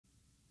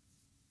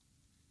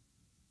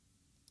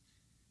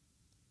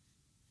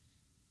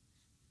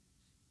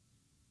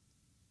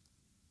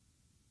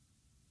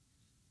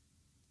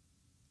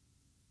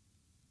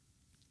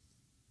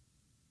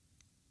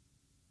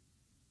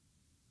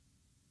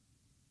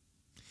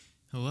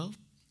Hello.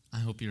 I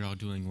hope you're all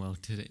doing well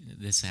today,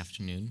 this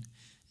afternoon.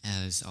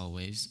 As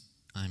always,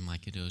 I'm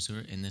Micah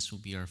Dozer, and this will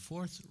be our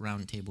fourth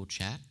roundtable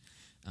chat.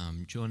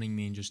 Joining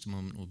me in just a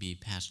moment will be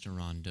Pastor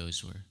Ron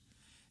Dozer.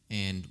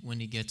 And when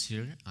he gets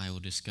here, I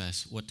will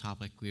discuss what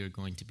topic we are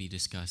going to be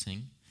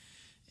discussing.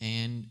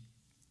 And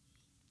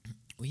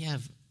we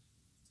have,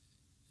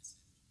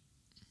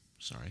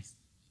 sorry,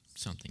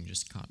 something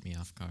just caught me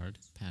off guard.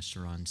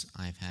 Pastor Ron's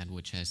iPad,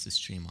 which has the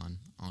stream on,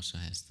 also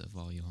has the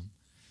volume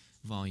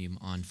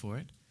on for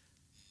it.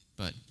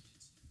 But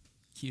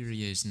here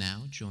he is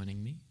now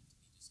joining me.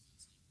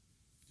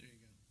 There you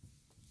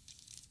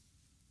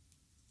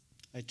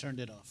go. I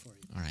turned it off for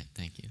you. All right,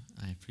 thank you.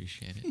 I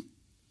appreciate it.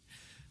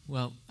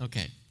 Well,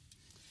 okay.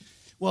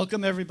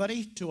 Welcome,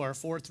 everybody, to our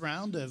fourth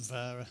round of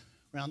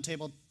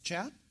Roundtable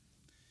Chat.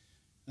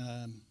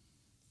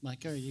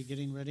 Micah, are you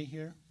getting ready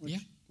here? Yeah.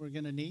 We're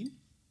going to need?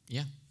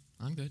 Yeah,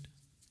 I'm good.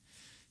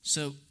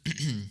 So,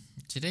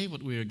 today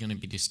what we are going to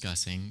be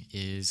discussing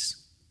is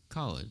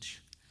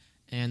college.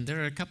 And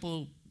there are a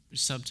couple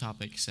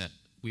subtopics that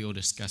we will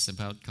discuss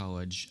about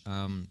college.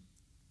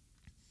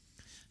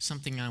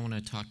 Something I want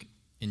to talk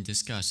and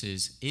discuss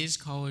is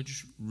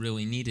college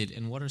really needed,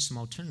 and what are some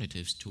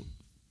alternatives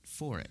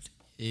for it?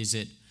 Is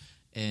it,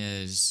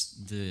 as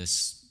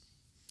this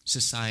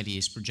society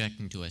is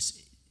projecting to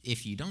us,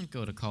 if you don't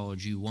go to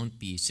college, you won't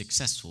be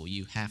successful.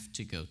 You have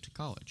to go to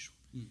college.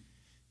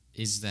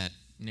 Is that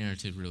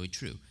narrative really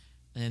true?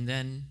 And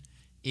then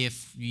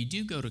if you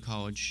do go to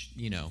college,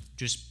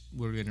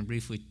 we're going to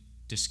briefly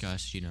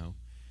discuss,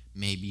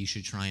 maybe you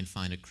should try and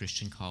find a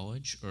Christian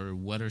college, or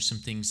what are some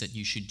things that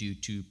you should do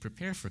to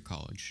prepare for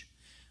college.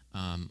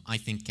 I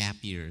think gap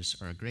years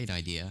are a great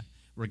idea.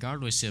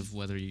 Regardless of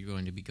whether you're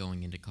going to be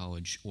going into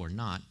college or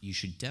not, you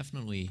should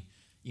definitely,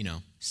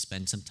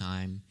 spend some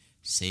time,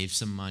 save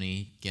some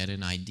money, get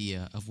an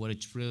idea of what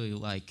it's really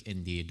like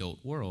in the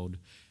adult world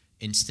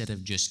instead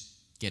of just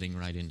getting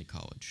right into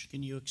college.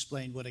 Can you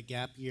explain what a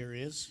gap year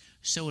is?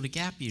 So what a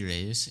gap year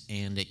is,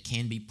 and it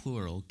can be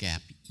plural,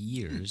 gap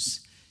years,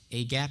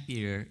 a gap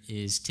year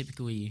is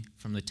typically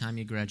from the time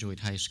you graduate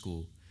high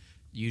school,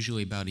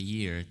 usually about a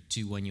year,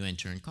 to when you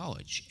enter in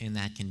college. And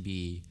that can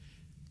be,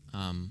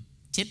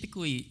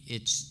 typically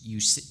it's,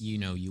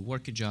 you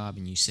work a job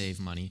and you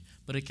save money,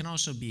 but it can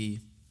also be,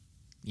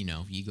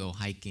 you go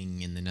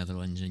hiking in the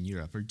Netherlands and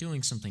Europe or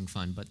doing something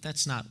fun, but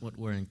that's not what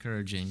we're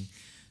encouraging.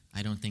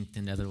 I don't think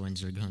the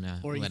Netherlands are going to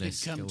let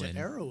us go in. Or you could come to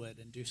Arrowhead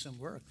and do some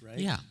work, right?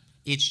 Yeah.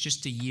 It's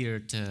just a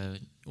year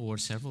or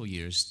several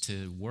years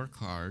to work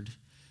hard,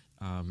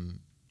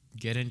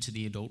 get into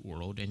the adult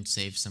world, and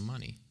save some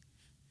money.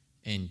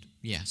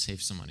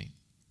 Save some money.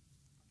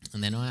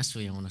 And then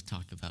lastly, I want to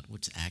talk about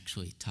what's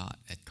actually taught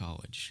at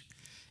college.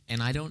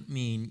 And I don't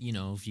mean,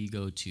 if you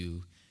go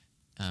to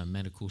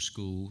medical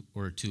school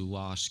or to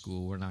law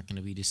school, we're not going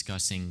to be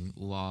discussing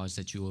laws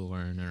that you will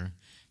learn or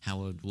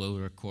how a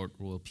lower court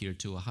will appear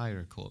to a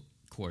higher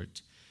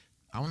court.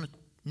 I want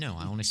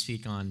to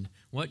speak on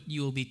what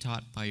you will be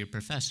taught by your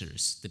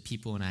professors, the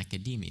people in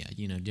academia,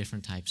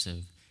 different types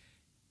of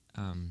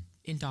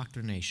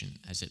indoctrination,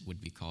 as it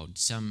would be called.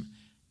 Some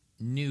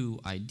new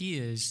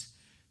ideas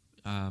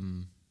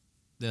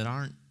that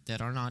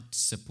are not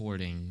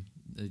supporting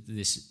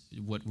this,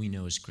 what we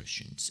know as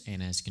Christians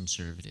and as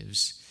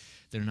conservatives.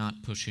 They're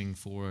not pushing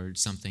forward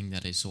something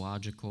that is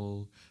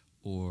logical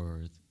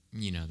or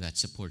that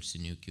supports the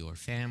nuclear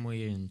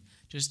family and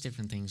just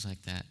different things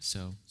like that.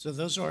 So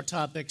those are our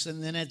topics.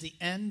 And then at the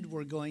end,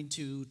 we're going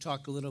to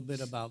talk a little bit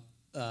about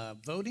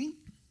voting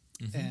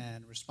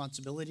and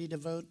responsibility to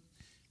vote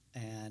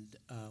and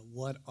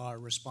what our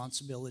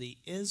responsibility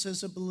is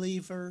as a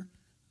believer.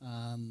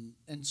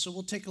 And so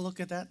we'll take a look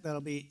at that.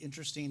 That'll be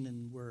interesting.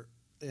 And we're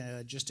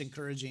just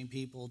encouraging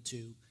people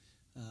to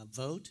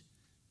vote.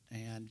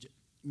 And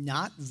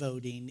not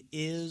voting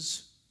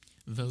is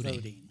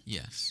voting.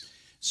 Yes.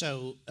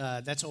 So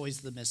that's always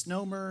the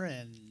misnomer,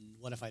 and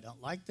what if I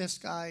don't like this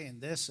guy,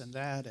 and this and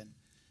that,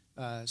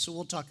 and so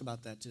we'll talk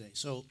about that today.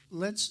 So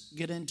let's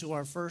get into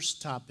our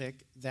first topic,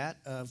 that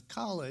of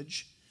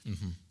college,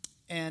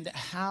 and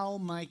how,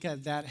 Micah,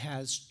 that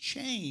has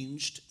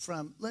changed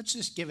from, let's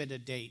just give it a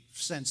date,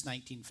 since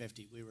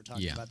 1950. We were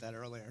talking about that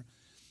earlier.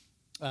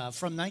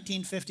 From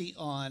 1950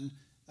 on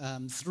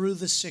through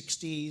the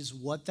 60s,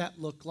 what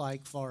that looked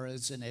like far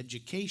as an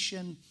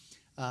education,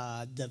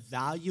 the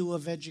value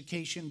of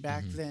education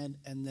back then,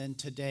 and then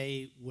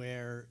today,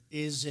 where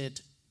is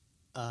it,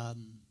 are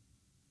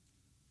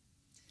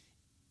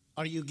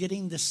you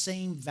getting the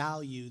same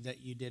value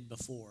that you did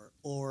before?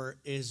 Or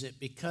is it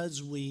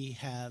because we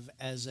have,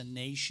 as a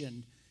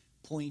nation,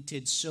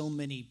 pointed so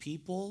many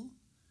people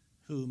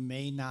who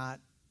may not,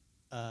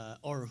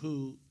 or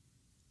who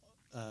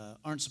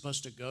aren't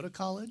supposed to go to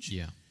college,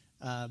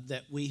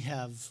 that we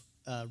have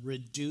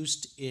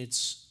reduced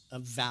its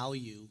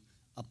value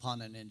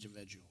upon an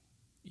individual?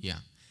 Yeah.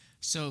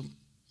 So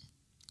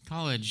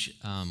college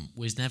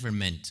was never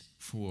meant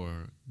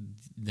for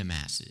the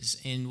masses.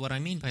 And what I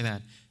mean by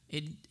that,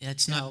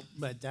 it's not...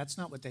 But that's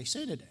not what they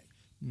say today.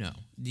 No.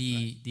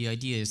 The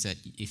idea is that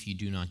if you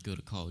do not go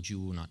to college, you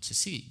will not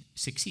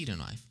succeed in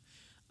life.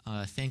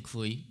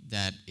 Thankfully,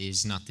 that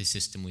is not the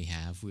system we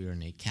have. We are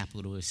in a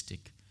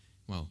capitalistic,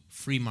 well,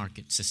 free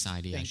market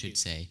society, I should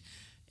say.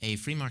 A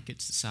free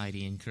market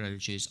society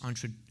encourages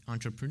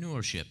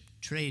entrepreneurship,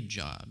 trade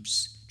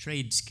jobs,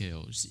 trade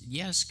skills.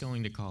 Yes,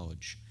 going to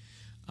college.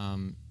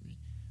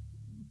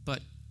 But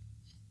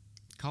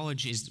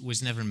college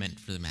was never meant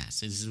for the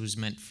masses. It was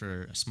meant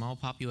for a small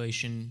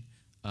population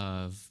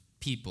of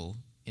people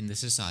in the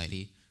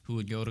society who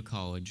would go to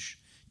college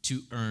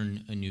to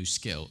earn a new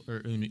skill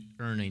or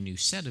earn a new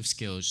set of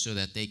skills so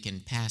that they can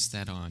pass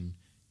that on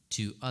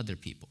to other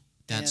people.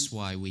 That's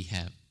why we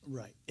have.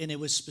 Right. And it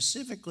was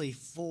specifically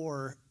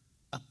for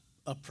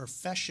a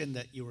profession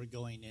that you were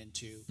going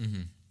into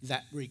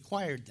that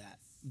required that,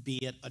 be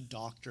it a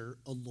doctor,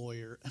 a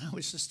lawyer. And I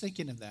was just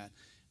thinking of that,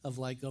 of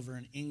like over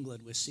in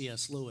England with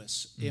C.S.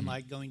 Lewis. Am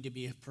I going to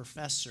be a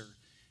professor?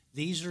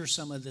 These are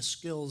some of the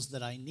skills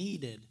that I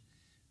needed,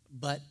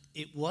 but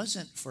it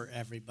wasn't for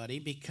everybody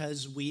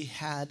because we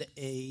had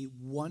a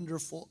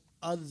wonderful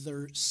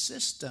other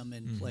system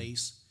in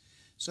place.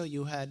 So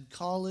you had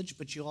college,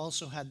 but you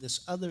also had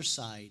this other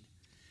side.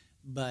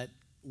 But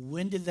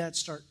when did that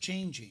start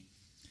changing?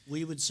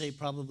 We would say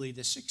probably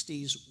the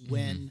 60s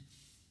when,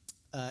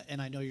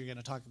 and I know you're going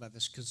to talk about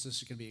this because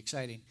this is going to be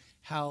exciting,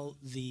 how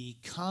the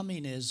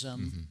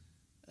communism,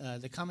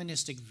 the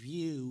communistic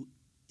view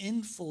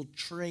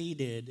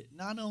infiltrated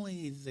not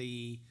only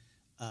the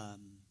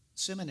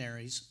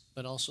seminaries,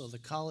 but also the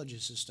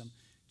college system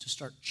to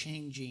start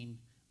changing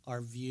our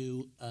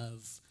view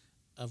of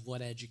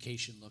what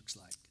education looks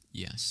like.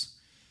 Yes.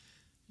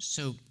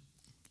 So,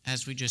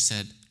 as we just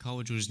said,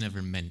 college was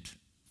never meant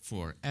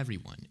for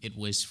everyone. It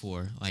was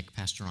for, like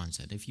Pastor Ron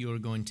said, if you are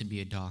going to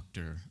be a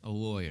doctor, a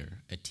lawyer,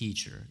 a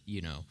teacher,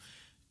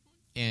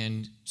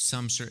 and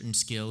some certain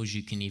skills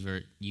you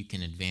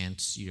can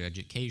advance your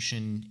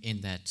education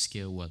in that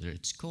skill, whether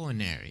it's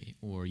culinary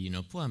or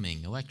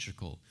plumbing,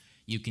 electrical.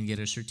 You can get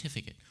a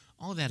certificate.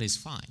 All that is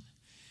fine.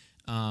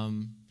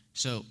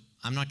 So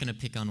I'm not going to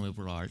pick on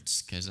liberal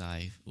arts because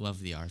I love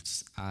the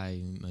arts.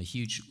 I'm a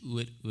huge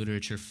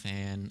literature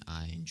fan.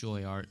 I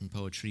enjoy art and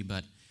poetry,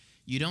 but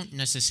you don't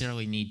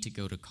necessarily need to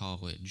go to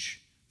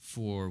college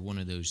for one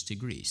of those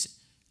degrees.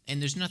 And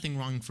there's nothing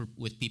wrong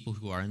with people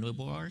who are in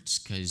liberal arts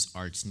because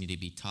arts need to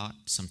be taught.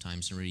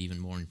 Sometimes they're even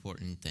more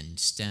important than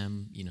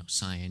STEM,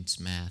 science,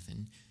 math,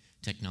 and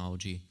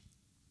technology.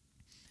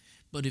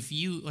 But if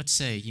let's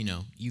say,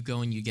 you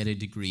go and you get a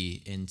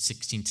degree in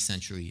 16th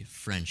century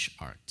French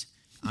art,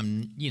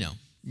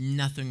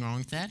 nothing wrong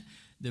with that.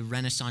 The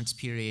Renaissance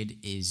period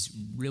is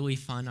really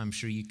fun. I'm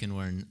sure you can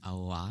learn a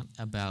lot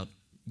about,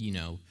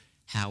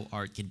 how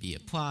art can be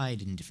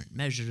applied and different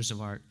measures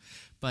of art.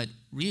 But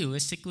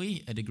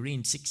realistically, a degree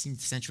in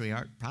 16th century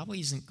art probably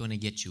isn't going to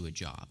get you a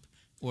job.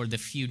 Or the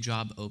few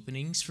job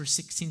openings for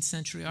 16th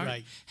century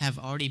art have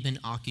already been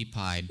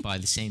occupied by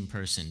the same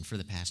person for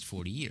the past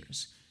 40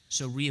 years.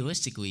 So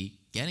realistically,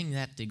 getting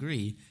that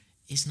degree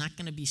is not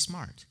going to be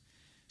smart.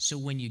 So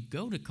when you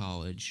go to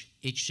college,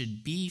 it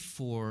should be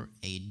for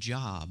a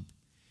job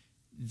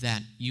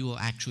that you will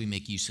actually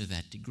make use of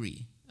that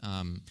degree.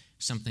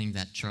 Something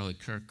that Charlie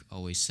Kirk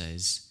always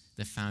says,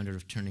 the founder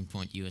of Turning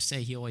Point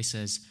USA, he always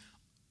says,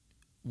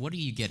 what are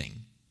you getting?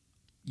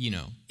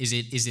 Is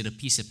it a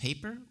piece of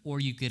paper or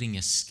are you getting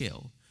a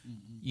skill?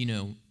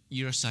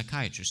 You're a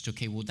psychiatrist.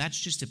 Okay, well, that's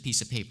just a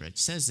piece of paper. It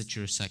says that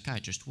you're a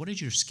psychiatrist. What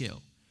is your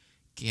skill?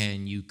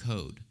 Can you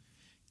code?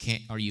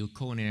 Are you a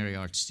culinary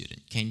arts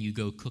student? Can you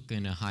go cook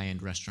in a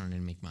high-end restaurant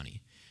and make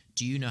money?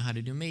 Do you know how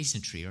to do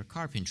masonry or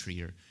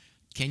carpentry? Or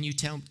can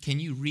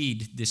you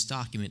read this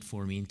document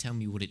for me and tell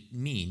me what it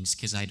means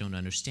because I don't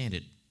understand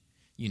it,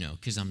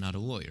 because I'm not a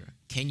lawyer?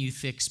 Can you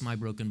fix my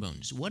broken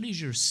bones? What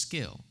is your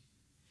skill?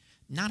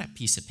 Not a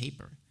piece of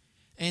paper.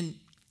 And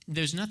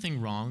there's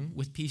nothing wrong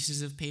with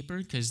pieces of paper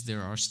because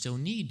there are still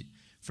need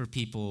for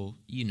people,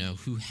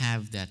 who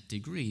have that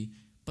degree.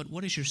 But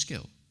what is your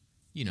skill?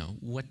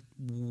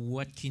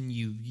 What can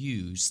you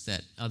use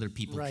that other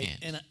people can't? Right,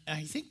 and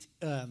I think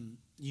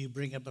you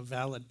bring up a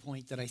valid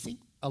point that I think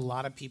a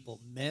lot of people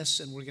miss,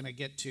 and we're going to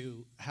get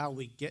to how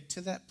we get to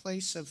that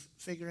place of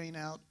figuring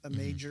out a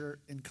major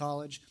in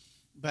college.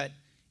 But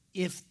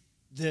if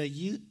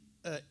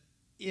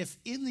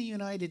in the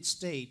United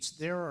States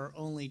there are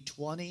only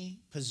 20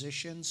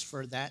 positions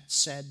for that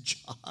said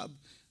job,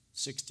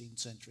 16th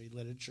century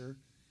literature,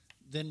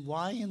 then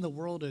why in the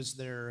world is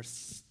there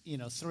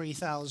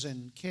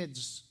 3,000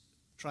 kids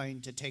trying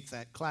to take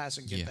that class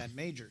and get that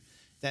major?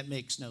 That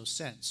makes no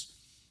sense.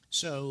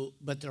 So,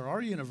 but there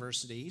are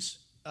universities,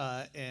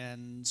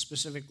 and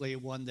specifically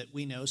one that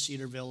we know,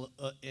 Cedarville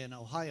in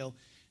Ohio,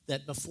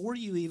 that before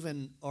you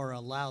even are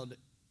allowed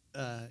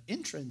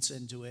entrance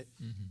into it,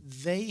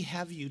 they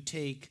have you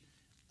take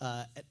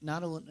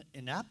not only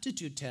an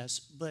aptitude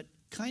test, but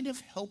kind of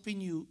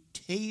helping you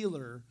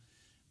tailor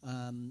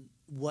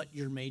what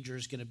your major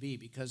is going to be,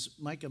 because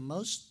Micah,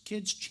 most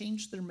kids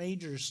change their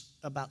majors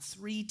about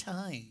 3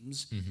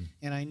 times,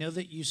 and I know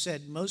that you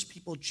said most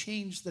people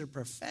change their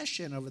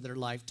profession over their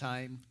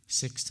lifetime.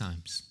 6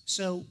 times.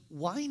 So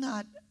why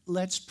not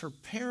let's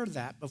prepare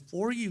that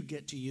before you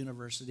get to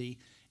university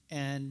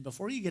and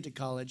before you get to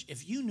college.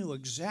 If you knew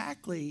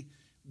exactly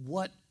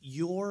what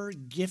your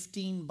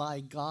gifting by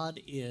God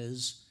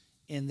is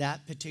in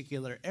that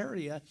particular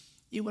area,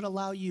 it would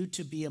allow you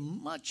to be a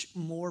much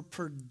more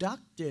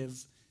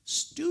productive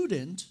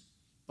student,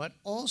 but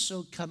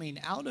also coming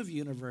out of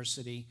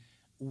university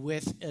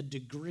with a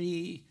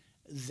degree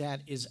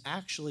that is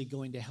actually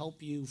going to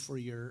help you for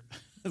your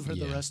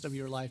the rest of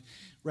your life,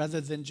 rather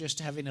than just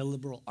having a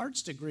liberal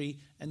arts degree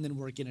and then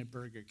working at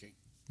Burger King,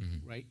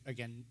 right?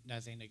 Again,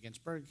 nothing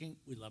against Burger King.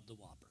 We love the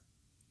Whopper.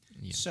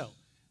 Yeah. So,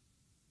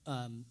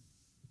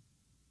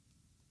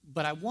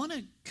 but I want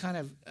to kind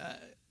of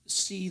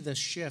see the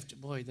shift.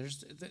 Boy,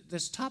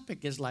 this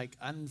topic is like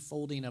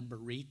unfolding a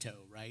burrito,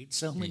 right?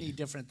 So many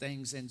different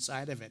things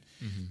inside of it.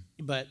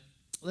 But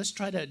let's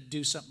try to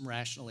do something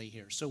rationally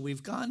here. So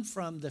we've gone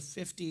from the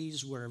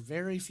 50s, where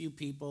very few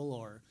people,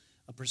 or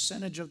a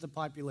percentage of the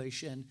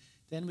population,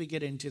 then we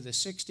get into the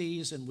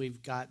 60s, and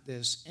we've got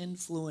this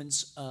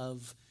influence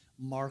of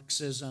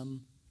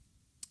Marxism,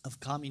 of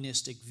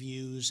communistic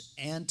views,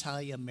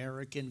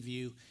 anti-American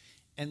view,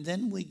 and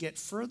then we get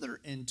further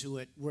into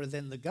it, where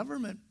then the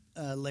government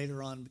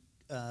later on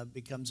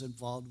becomes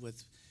involved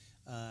with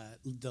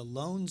the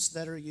loans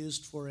that are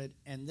used for it,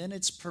 and then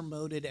it's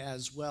promoted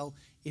as, well,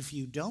 if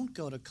you don't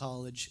go to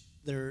college,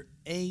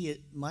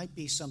 it might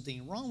be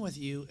something wrong with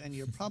you, and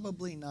you're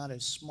probably not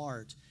as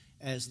smart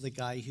as the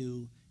guy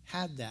who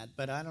had that.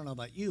 But I don't know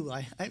about you.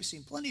 I've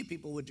seen plenty of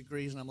people with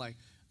degrees, and I'm like,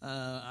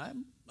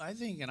 I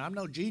think, and I'm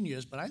no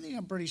genius, but I think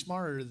I'm pretty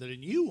smarter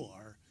than you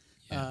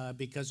are,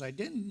 because I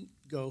didn't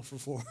go for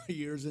 4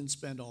 years and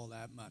spend all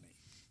that money.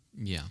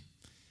 Yeah.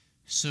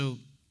 So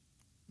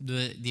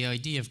the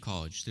idea of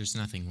college, there's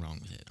nothing wrong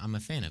with it. I'm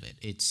a fan of it.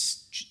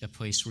 It's a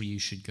place where you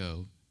should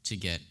go to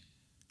get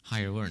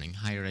higher learning,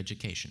 higher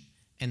education.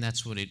 And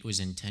that's what it was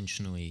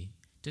intentionally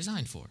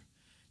designed for.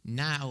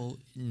 Now,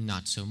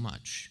 not so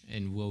much.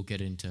 And we'll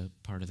get into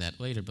part of that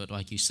later. But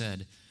like you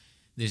said,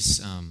 this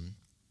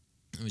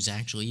it was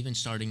actually even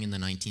starting in the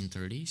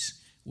 1930s,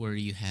 where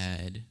you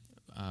had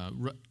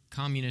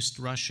communist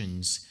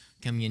Russians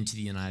coming into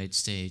the United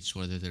States,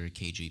 whether they're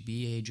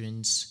KGB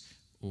agents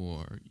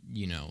or,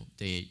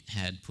 they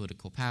had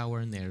political power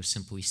and they were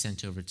simply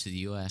sent over to the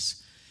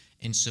U.S.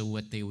 And so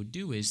what they would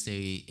do is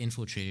they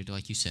infiltrated,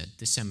 like you said,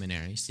 the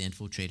seminaries. They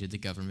infiltrated the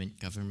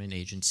government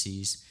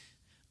agencies,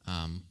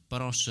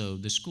 but also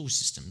the school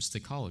systems, the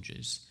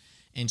colleges.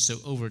 And so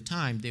over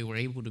time, they were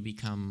able to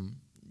become,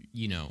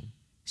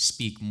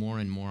 speak more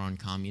and more on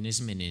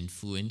communism and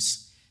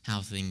influence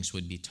how things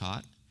would be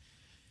taught.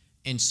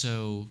 And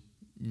so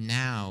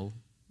now,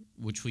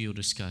 which we will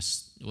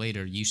discuss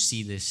later, you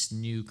see this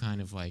new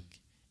kind of like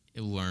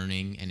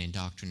learning and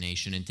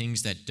indoctrination and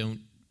things that don't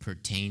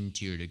pertain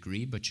to your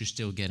degree, but you're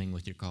still getting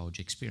with your college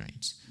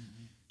experience.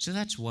 So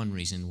that's one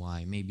reason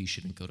why maybe you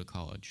shouldn't go to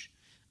college.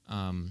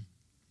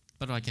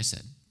 But like I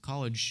said,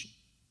 college,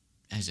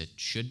 as it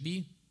should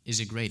be, is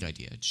a great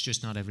idea. It's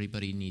just not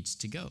everybody needs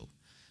to go.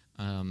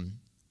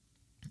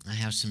 I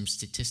have some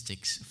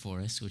statistics for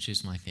us, which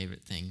is my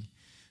favorite thing.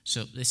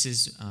 So this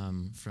is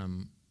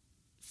from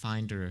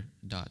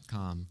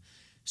Finder.com.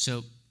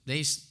 So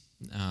they,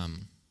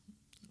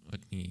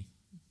 let me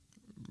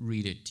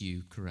read it to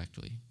you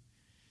correctly.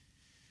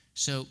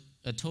 So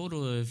a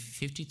total of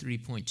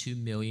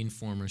 53.2 million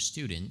former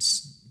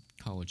students,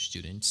 college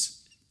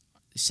students,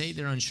 say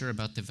they're unsure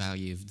about the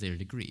value of their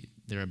degree.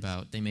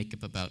 They make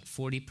up about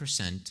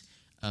 40%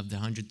 of the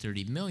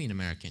 130 million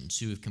Americans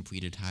who have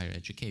completed higher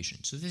education.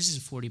 So this is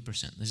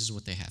 40%. This is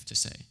what they have to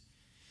say.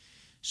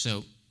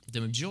 So the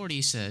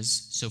majority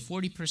says,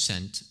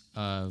 40%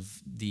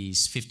 of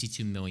these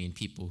 52 million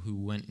people who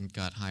went and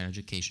got higher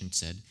education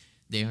said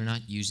they are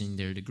not using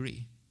their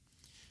degree.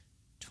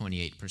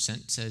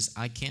 28% says,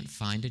 I can't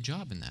find a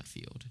job in that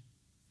field.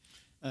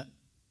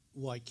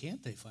 Why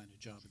can't they find a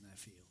job in that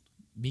field?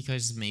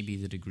 Because maybe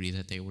the degree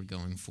that they were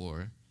going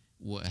for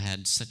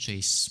had such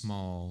a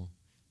small,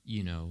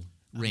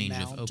 range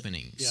of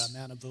openings. Yeah,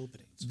 amount of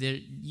openings.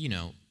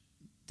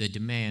 The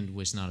demand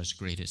was not as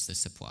great as the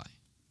supply.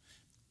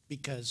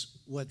 Because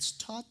what's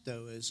taught,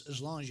 though, is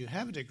as long as you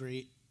have a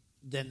degree,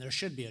 then there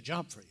should be a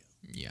job for you.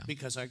 Yeah.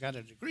 Because I got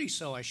a degree,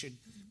 so I should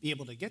be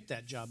able to get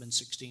that job in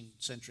 16th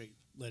century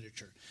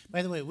literature.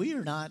 By the way, we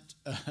are not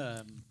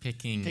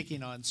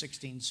picking on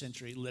 16th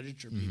century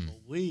literature people.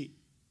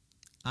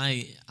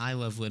 I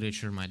love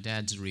literature. My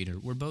dad's a reader.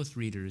 We're both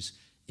readers.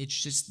 It's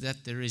just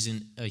that there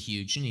isn't a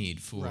huge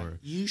need for... Right.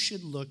 You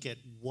should look at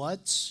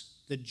what's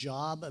the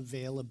job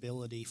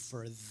availability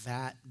for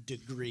that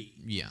degree.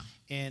 Yeah.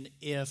 And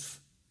if...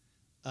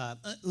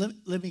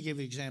 let me give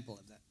you an example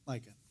of that,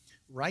 Micah.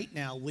 Right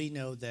now, we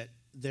know that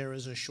there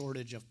is a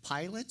shortage of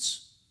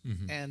pilots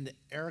and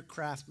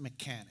aircraft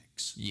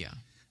mechanics. Yeah.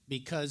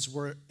 Because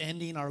we're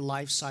ending our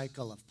life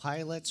cycle of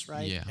pilots,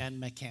 right? Yeah. And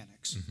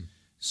mechanics.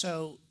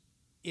 So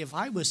if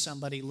I was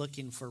somebody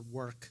looking for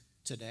work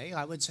today,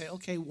 I would say,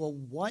 okay, well,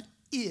 what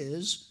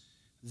is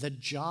the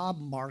job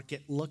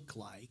market look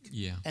like?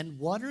 Yeah. And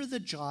what are the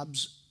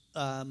jobs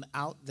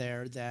out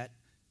there that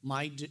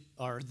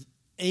are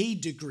a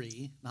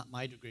degree, not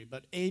my degree,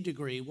 but a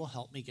degree will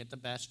help me get the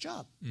best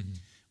job? Mm-hmm.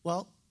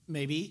 Well,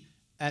 maybe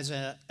as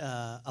a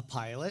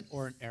pilot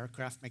or an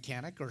aircraft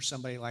mechanic or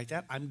somebody like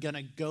that, I'm going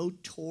to go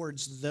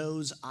towards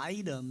those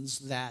items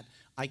that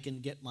I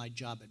can get my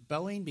job at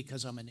Boeing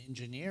because I'm an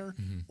engineer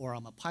or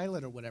I'm a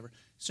pilot or whatever.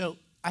 So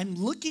I'm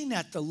looking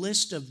at the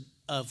list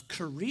of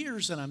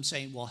careers and I'm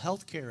saying, well,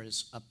 healthcare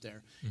is up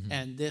there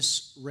and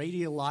this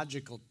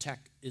radiological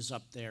tech is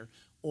up there,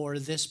 or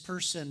this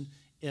person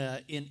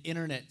in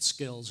internet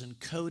skills and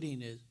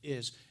coding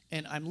is.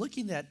 And I'm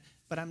looking at,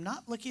 but I'm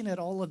not looking at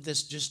all of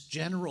this just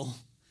general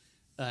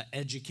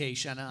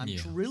education. I'm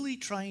really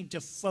trying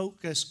to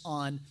focus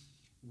on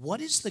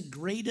what is the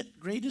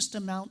greatest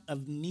amount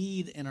of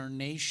need in our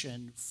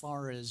nation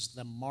far as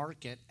the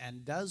market,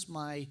 and does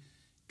my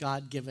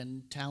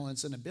God-given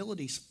talents and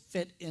abilities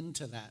fit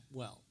into that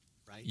well,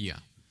 right? Yeah.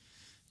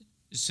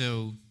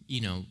 So,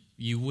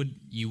 you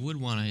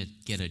would want to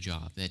get a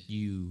job that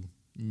you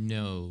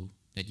know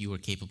that you are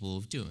capable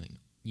of doing.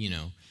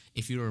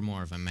 If you were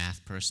more of a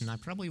math person, I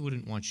probably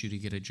wouldn't want you to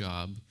get a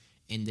job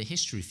in the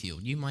history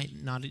field. You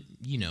might not,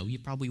 you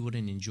probably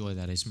wouldn't enjoy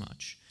that as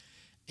much.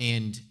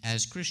 And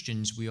as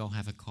Christians, we all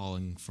have a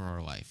calling for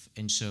our life.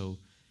 And so,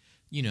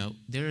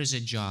 there is a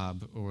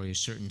job or a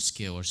certain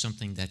skill or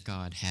something that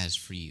God has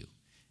for you.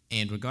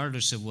 And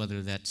regardless of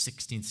whether that's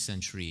 16th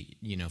century,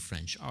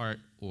 French art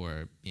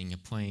or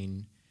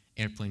being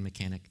airplane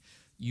mechanic,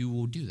 you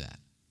will do that.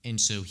 And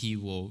so he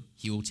will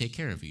take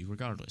care of you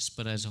regardless.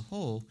 But as a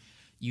whole,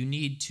 you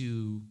need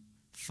to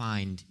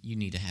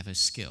have a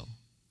skill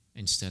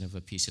instead of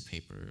a piece of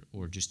paper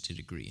or just a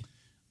degree.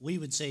 We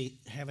would say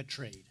have a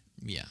trade.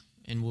 Yeah,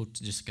 and we'll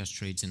discuss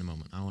trades in a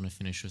moment. I want to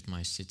finish with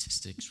my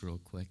statistics real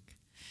quick.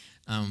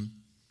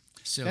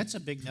 So that's a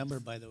big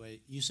number, by the way.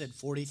 You said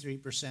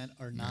 43%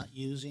 are not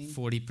using.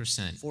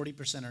 40%.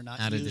 40% are not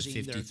out using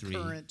of the 53.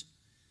 their current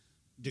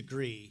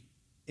degree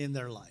in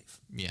their life.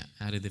 Yeah,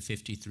 out of the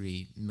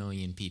 53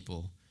 million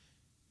people.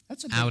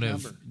 That's a big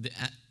number.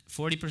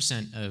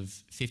 40% of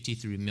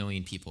 53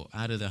 million people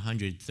out of the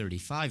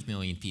 135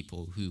 million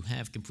people who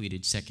have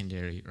completed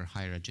secondary or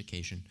higher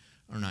education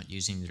are not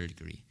using their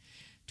degree.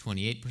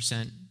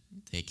 28%,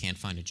 they can't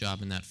find a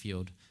job in that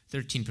field.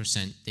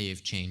 13%, they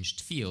have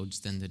changed fields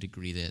than the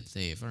degree that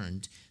they have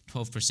earned.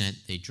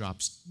 12%, they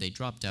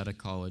dropped out of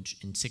college,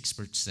 and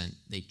 6%,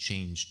 they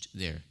changed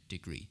their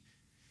degree.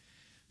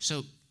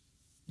 So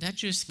that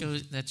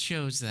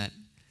shows that,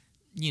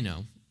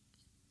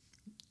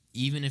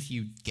 even if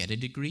you get a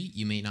degree,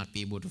 you may not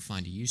be able to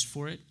find a use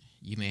for it.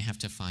 You may have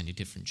to find a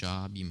different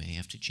job. You may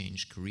have to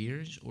change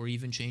careers or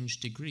even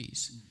change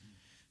degrees. Mm-hmm.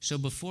 So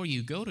before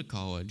you go to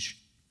college...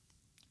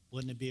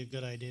 Wouldn't it be a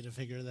good idea to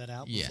figure that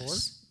out before?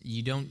 Yes.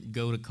 You don't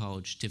go to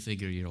college to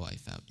figure your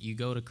life out. You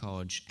go to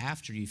college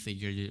after you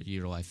figure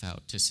your life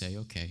out to say,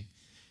 okay,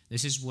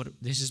 this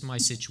is my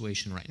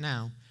situation right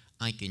now.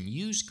 I can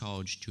use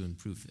college to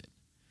improve it.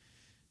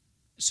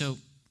 So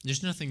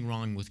there's nothing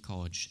wrong with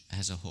college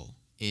as a whole.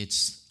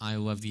 I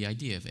love the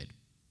idea of it.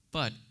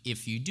 But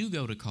if you do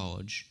go to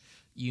college,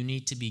 you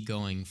need to be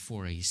going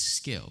for a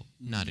skill,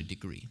 not a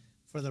degree.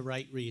 For the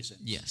right reason.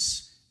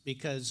 Yes.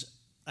 Because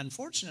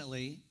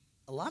unfortunately,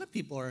 a lot of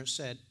people are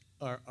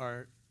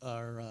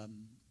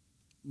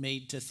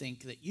made to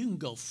think that you can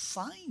go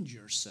find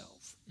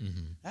yourself.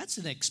 Mm-hmm. That's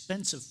an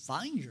expensive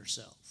find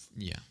yourself.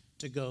 Yeah.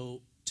 To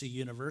go to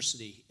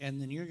university,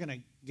 and then you're going to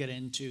get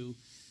into.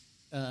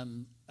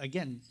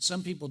 Again,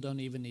 some people don't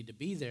even need to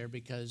be there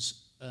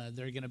because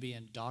they're going to be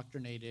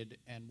indoctrinated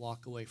and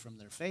walk away from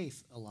their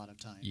faith a lot of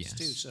times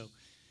too. So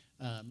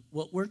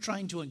what we're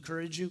trying to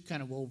encourage you,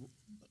 we'll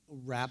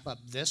wrap up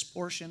this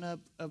portion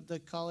of the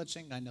college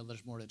thing. I know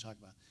there's more to talk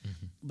about.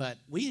 Mm-hmm. But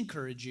we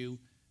encourage you,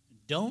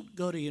 don't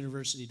go to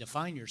university to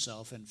find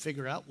yourself and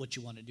figure out what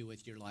you want to do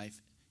with your life.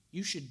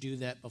 You should do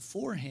that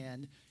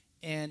beforehand.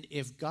 And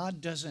if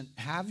God doesn't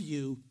have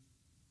you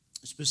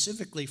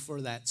specifically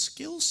for that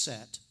skill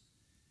set,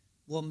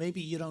 well,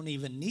 maybe you don't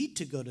even need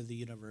to go to the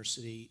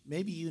university.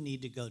 Maybe you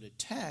need to go to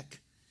tech,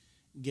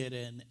 get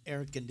an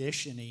air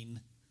conditioning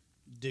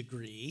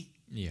degree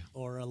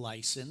or a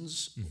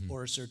license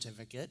or a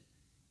certificate,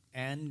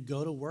 and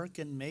go to work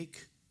and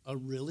make a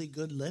really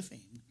good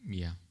living.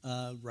 Yeah.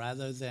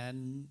 Rather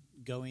than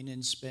going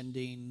and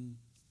spending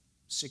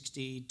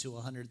 $60,000 to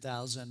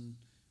 $100,000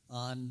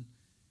 on.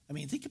 I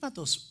mean, think about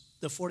the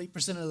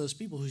 40% of those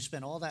people who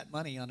spend all that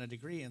money on a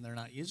degree and they're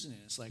not using it.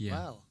 It's like,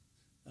 wow.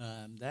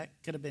 That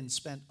could have been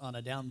spent on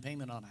a down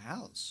payment on a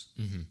house.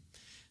 Mm-hmm.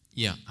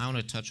 Yeah, I want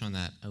to touch on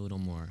that a little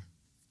more.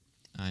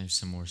 I have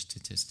some more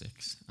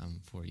statistics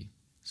for you,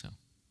 so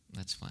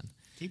that's fun.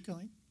 Keep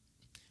going.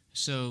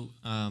 So,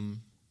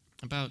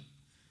 about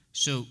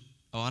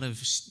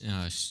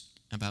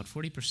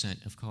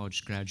 40% of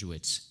college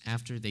graduates,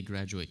 after they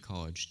graduate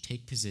college,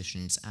 take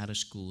positions out of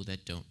school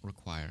that don't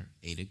require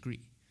a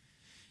degree.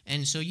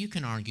 And so you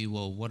can argue,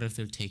 well, what if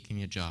they're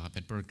taking a job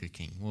at Burger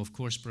King? Well, of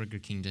course, Burger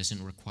King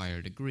doesn't require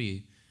a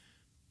degree,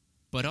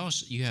 but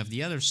also you have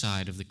the other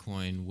side of the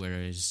coin,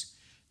 whereas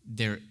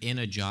they're in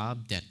a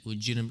job that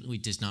legitimately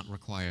does not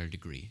require a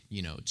degree.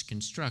 You know, it's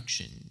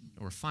construction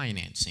or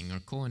financing or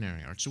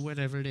culinary arts or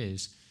whatever it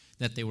is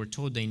that they were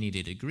told they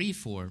needed a degree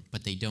for,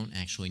 but they don't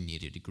actually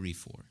need a degree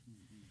for.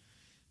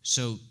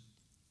 So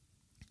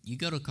you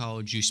go to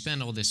college, you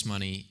spend all this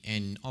money,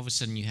 and all of a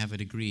sudden you have a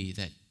degree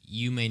that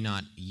you may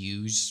not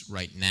use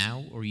right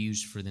now or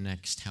use for the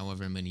next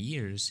however many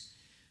years.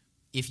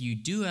 If you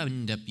do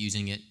end up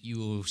using it, you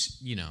will,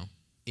 you know,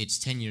 it's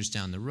 10 years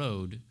down the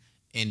road,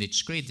 and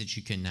it's great that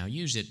you can now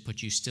use it,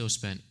 but you still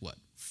spent, what,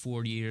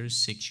 4 years,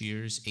 6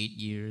 years, 8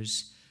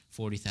 years,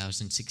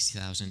 $40,000,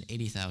 $60,000,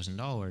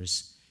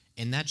 $80,000,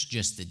 and that's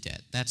just the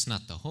debt. That's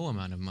not the whole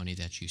amount of money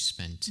that you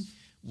spent,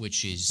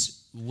 which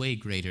is way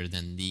greater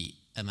than the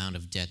amount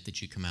of debt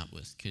that you come out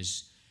with,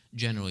 because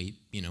generally,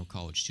 you know,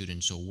 college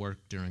students will work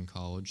during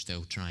college,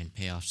 they'll try and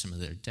pay off some of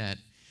their debt,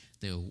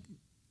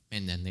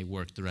 and then they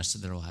work the rest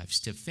of their lives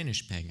to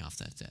finish paying off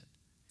that debt.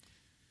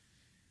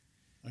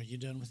 Are you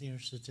done with your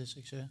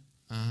statistics yet?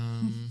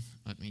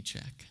 Let me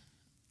check.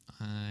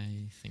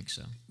 I think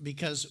so.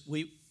 Because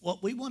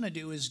what we want to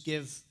do is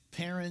give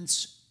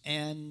parents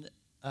and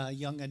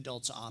young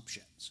adults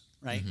options,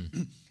 right?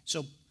 Mm-hmm.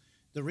 So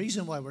the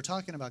reason why we're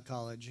talking about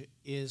college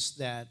is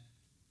that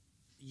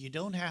you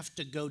don't have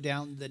to go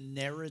down the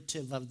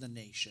narrative of the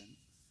nation,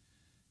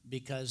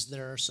 because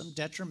there are some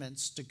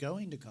detriments to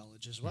going to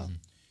college as well. Mm-hmm.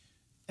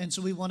 And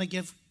so we want to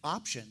give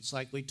options,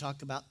 like we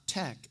talk about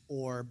tech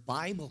or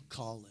Bible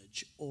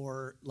college,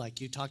 or like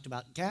you talked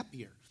about gap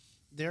year.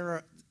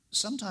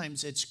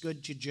 Sometimes it's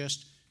good to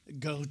just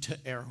go to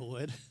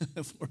Arrowwood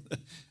for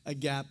a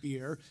gap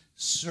year,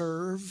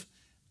 serve,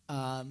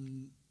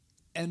 and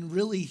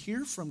really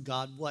hear from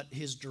God what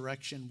his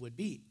direction would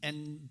be.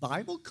 And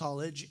Bible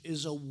college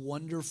is a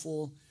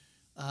wonderful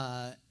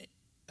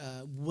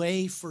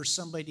way for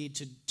somebody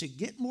to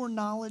get more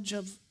knowledge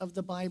of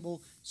the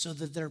Bible, so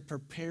that they're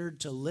prepared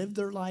to live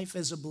their life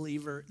as a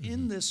believer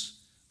in this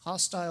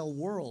hostile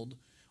world.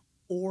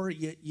 Or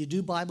you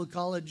do Bible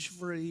college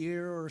for a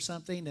year or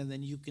something, and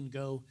then you can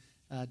go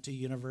to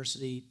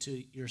university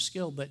to your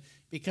skill. But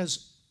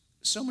because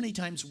so many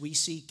times we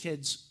see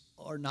kids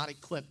are not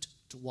equipped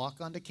to walk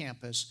onto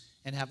campus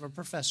and have a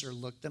professor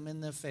look them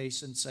in the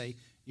face and say,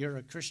 "You're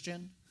a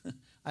Christian?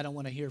 I don't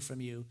want to hear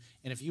from you.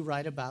 And if you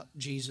write about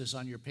Jesus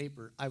on your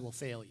paper, I will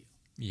fail you."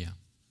 Yeah.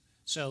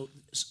 So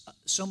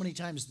many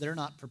times they're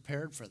not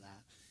prepared for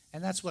that.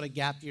 And that's what a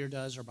gap year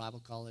does, or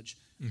Bible college.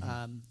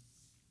 Mm-hmm.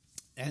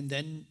 And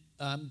then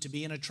to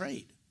be in a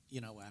trade,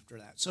 you know, after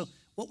that. So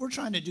what we're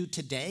trying to do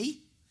today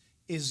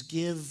is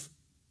give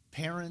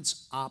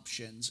parents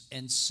options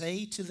and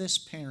say to this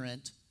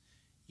parent,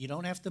 you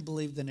don't have to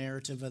believe the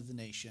narrative of the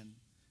nation.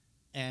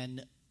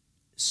 And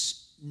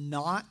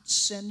not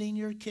sending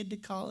your kid to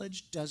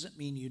college doesn't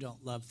mean you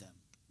don't love them.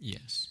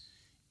 Yes.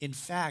 In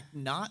fact,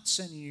 not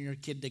sending your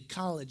kid to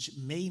college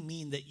may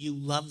mean that you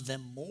love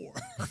them more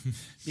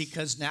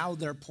because now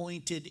they're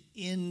pointed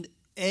in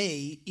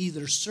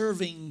either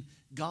serving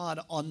God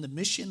on the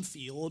mission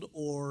field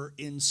or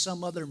in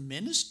some other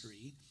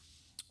ministry,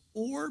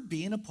 or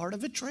being a part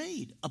of a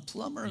trade, a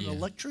plumber, an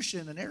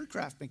electrician, an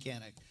aircraft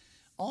mechanic.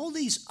 All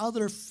these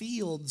other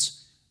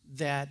fields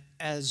that,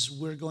 as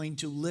we're going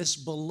to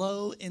list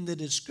below in the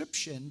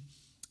description,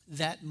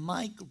 that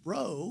Mike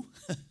Rowe,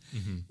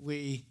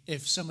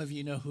 if some of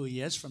you know who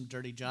he is from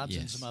Dirty Jobs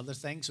and some other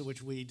things,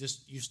 which we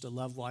just used to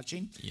love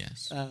watching,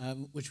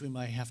 which we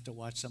might have to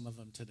watch some of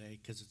them today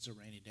because it's a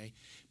rainy day.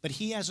 But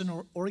he has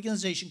an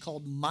organization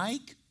called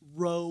Mike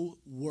Rowe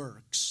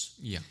Works.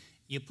 Yeah.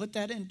 You put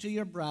that into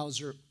your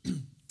browser,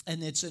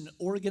 and it's an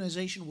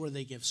organization where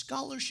they give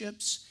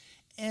scholarships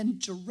and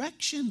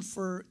direction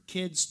for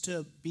kids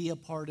to be a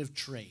part of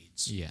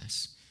trades.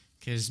 Yes,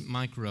 because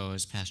Mike Rowe,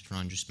 as Pastor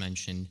Ron just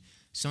mentioned,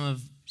 some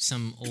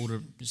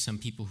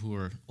people who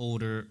are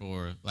older,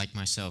 or like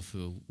myself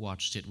who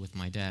watched it with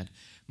my dad,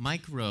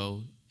 Mike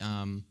Rowe,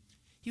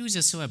 he was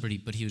a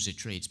celebrity, but he was a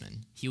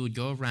tradesman. He would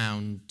go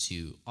around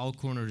to all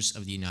corners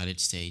of the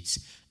United States,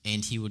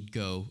 and he would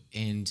go,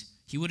 and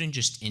he wouldn't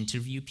just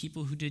interview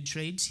people who did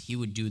trades, he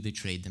would do the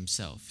trade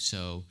himself.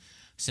 So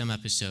some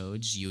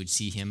episodes, you would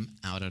see him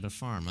out at a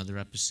farm. Other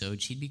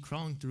episodes, he'd be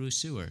crawling through a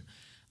sewer.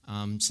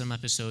 Some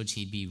episodes,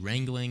 he'd be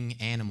wrangling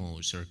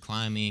animals or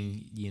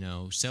climbing,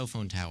 cell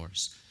phone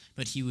towers.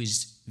 But he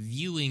was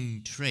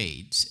viewing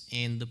trades,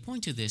 and the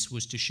point of this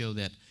was to show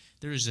that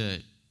there is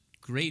a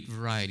great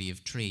variety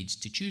of trades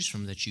to choose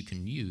from that you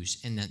can use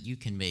and that you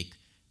can make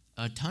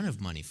a ton of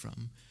money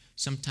from,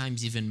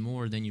 sometimes even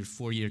more than your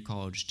 4-year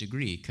college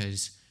degree,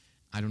 because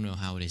I don't know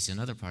how it is in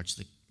other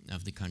parts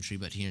of the country,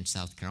 but here in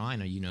South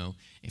Carolina,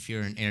 if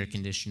you're an air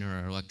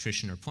conditioner or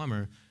electrician or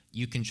plumber,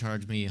 you can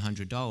charge me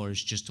 $100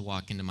 just to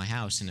walk into my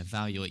house and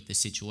evaluate the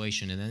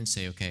situation and then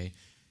say, okay,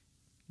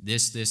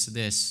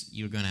 this,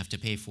 you're going to have to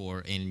pay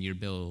for, and your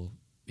bill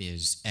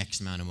is X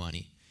amount of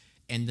money.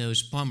 And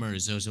those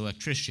plumbers, those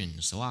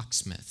electricians,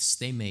 locksmiths,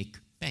 they make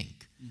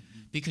bank.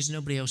 because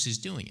nobody else is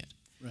doing it.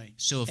 Right.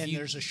 So if and you,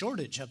 there's a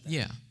shortage of that.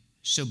 yeah.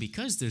 So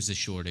because there's a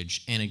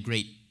shortage and a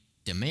great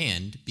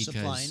demand,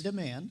 Supply and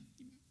demand.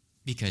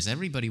 because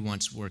everybody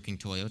wants working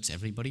toilets,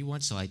 everybody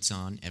wants lights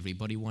on,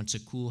 everybody wants a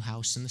cool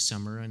house in the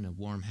summer and a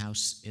warm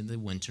house in the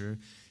winter.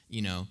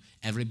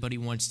 Everybody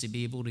wants to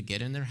be able to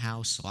get in their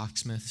house,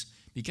 locksmiths.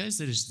 Because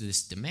there's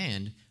this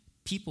demand,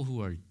 people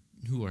who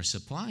are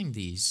supplying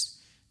these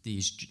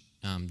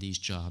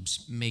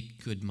jobs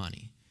make good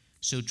money.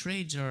 So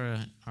trades are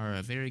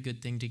a very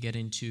good thing to get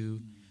into.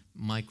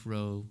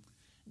 Micro.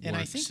 And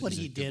I think what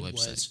he did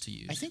was, to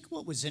use. I think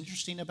what was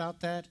interesting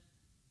about that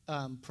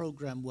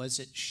program was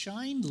it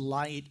shined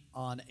light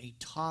on a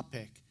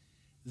topic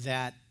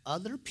that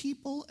other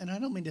people, and I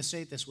don't mean to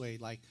say it this way,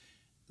 like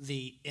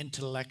the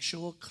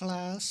intellectual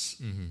class,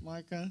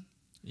 Micah,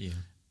 Yeah.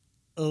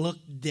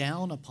 looked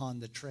down upon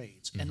the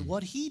trades. And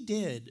what he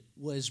did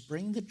was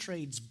bring the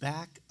trades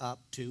back up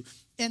to,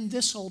 and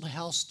This Old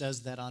House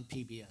does that on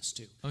PBS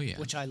too, Oh, yeah.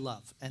 which I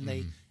love. And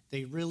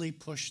they really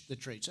push the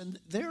trades. And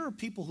there are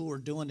people who are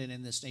doing it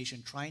in this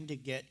nation, trying to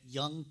get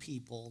young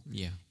people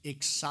Yeah.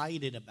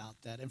 excited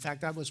about that. In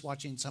fact, I was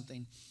watching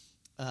something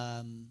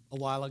a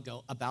while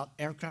ago about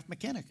aircraft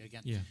mechanic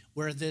again, Yeah.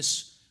 where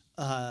this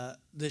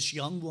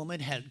young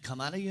woman had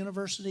come out of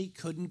university,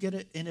 couldn't get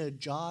in a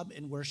job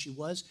in where she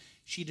was.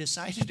 She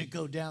decided to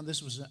go down.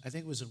 This was, I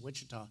think it was in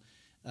Wichita,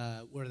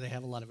 where they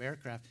have a lot of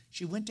aircraft.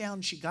 She went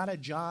down, she got a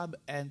job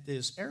at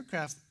this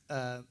aircraft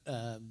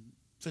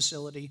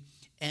facility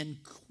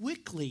and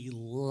quickly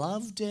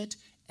loved it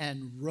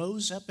and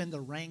rose up in the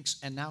ranks,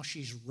 and now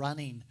she's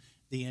running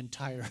the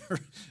entire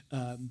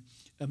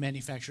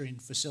manufacturing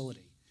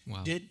facility.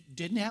 Wow.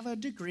 Didn't have a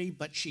degree,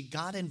 but she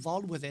got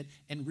involved with it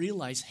and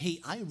realized, hey,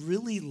 I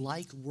really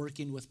like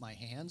working with my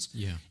hands.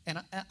 Yeah.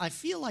 And I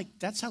feel like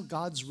that's how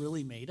God's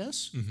really made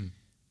us.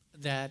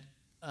 That,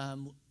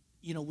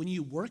 when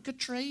you work a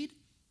trade,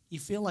 you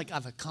feel like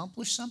I've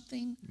accomplished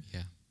something.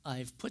 Yeah.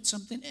 I've put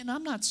something, and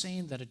I'm not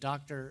saying that a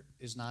doctor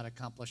is not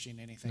accomplishing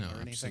anything No,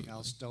 or anything absolutely.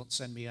 else. Don't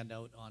send me a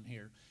note on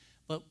here.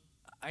 But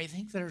I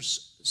think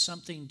there's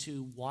something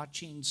to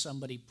watching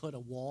somebody put a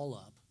wall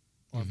up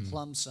or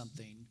plumb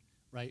something,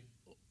 right,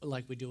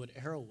 like we do at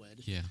Arrowwood,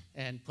 Yeah.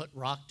 and put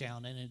rock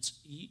down, and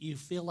you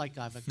feel like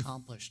I've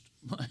accomplished.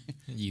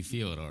 You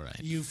feel it all right.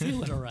 You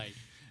feel it all right.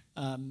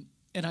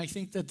 And I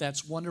think that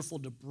that's wonderful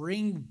to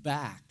bring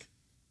back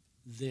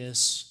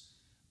this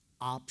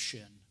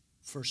option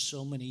for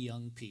so many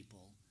young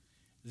people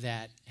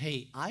that,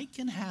 hey, I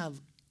can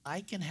have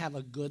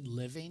a good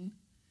living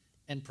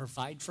and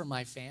provide for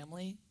my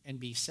family and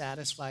be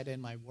satisfied in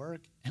my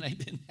work, and I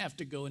didn't have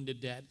to go into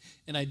debt,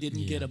 and I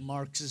didn't get Yeah. a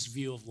Marxist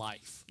view of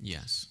life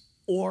Yes.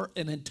 or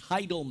an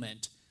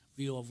entitlement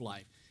view of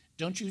life.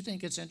 Don't you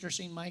think it's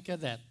interesting, Micah,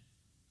 that,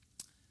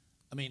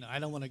 I mean, I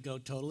don't want to go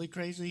totally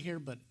crazy here,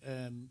 but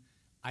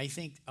I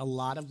think a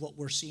lot of what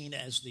we're seeing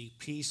as the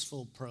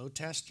peaceful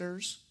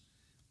protesters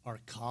are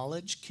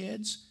college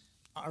kids.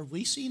 Are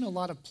we seeing a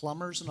lot of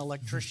plumbers and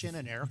electrician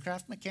and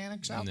aircraft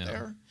mechanics out No.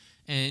 there?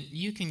 And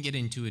you can get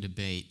into a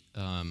debate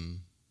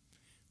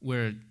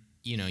where,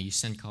 you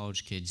send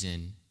college kids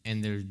in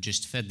and they're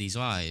just fed these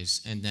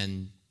lies, and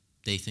then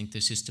they think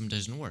the system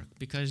doesn't work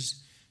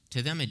because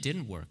to them it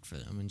didn't work for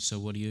them. And so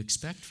what do you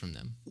expect from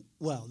them?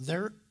 Well,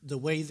 the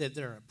way that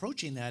they're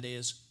approaching that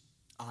is,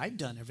 I've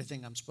done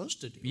everything I'm supposed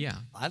to do. Yeah.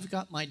 I've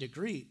got my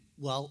degree.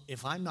 Well,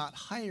 if I'm not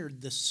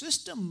hired, the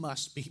system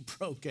must be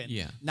broken,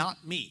 Yeah.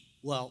 not me.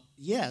 Well,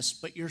 yes,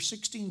 but your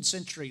 16th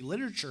century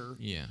literature,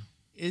 Yeah.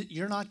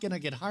 you're not going to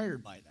get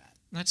hired by that.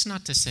 That's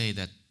not to say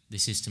that the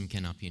system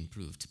cannot be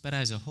improved, but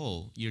as a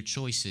whole, your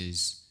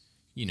choices,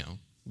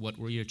 what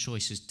were your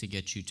choices to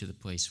get you to the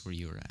place where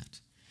you were at?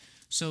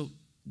 So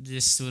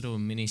this little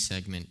mini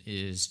segment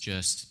is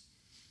just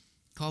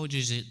college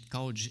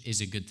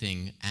is a good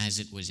thing as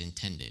it was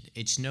intended.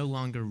 It's no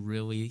longer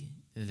really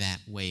that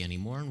way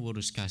anymore, and we'll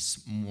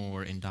discuss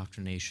more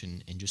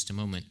indoctrination in just a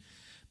moment.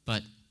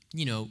 But,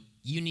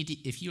 you need to,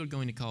 if you're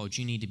going to college,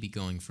 you need to be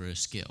going for a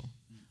skill.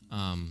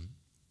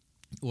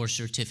 Or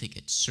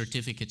certificates.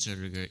 Certificates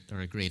are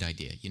a great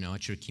idea.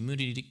 At your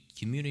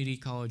community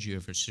college, you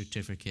have a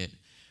certificate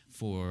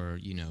for,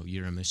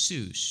 you're a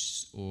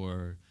masseuse,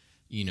 or,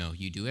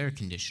 you do air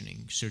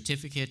conditioning.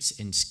 Certificates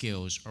and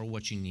skills are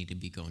what you need to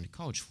be going to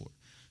college for.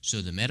 So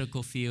the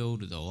medical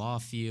field, the law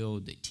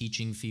field, the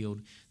teaching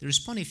field, there's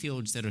plenty of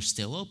fields that are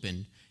still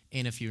open.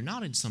 And if you're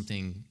not in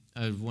something,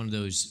 one of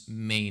those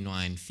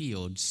mainline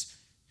fields,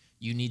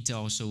 you need to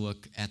also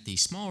look at the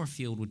smaller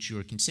field which you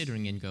are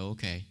considering and go,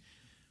 okay,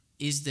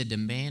 is the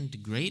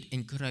demand great,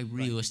 and could I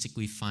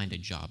realistically find a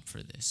job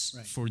for this,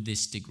 for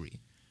this degree?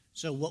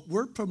 So what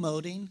we're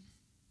promoting,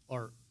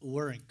 or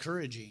we're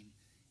encouraging,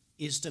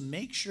 is to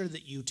make sure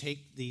that you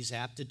take these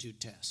aptitude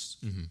tests.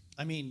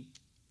 I mean,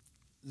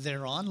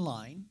 they're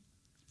online.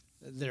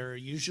 They're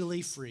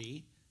usually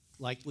free.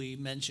 Like we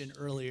mentioned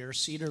earlier,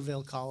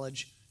 Cedarville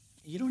College,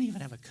 you don't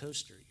even have a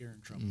coaster, you're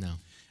in trouble. No.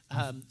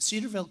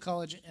 Cedarville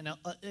College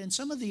and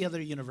some of the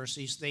other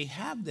universities, they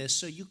have this,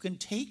 so you can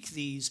take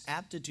these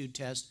aptitude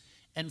tests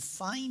and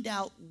find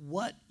out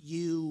what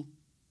your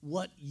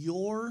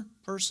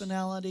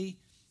personality,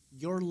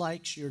 your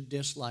likes, your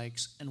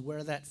dislikes, and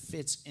where that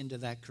fits into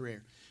that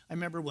career. I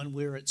remember when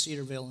we were at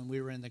Cedarville and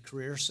we were in the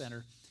Career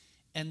Center,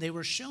 and they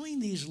were showing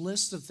these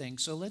lists of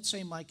things. So let's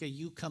say, Micah,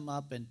 you come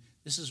up and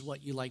this is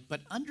what you like.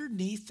 But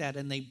underneath that,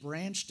 and they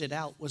branched it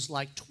out, was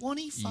like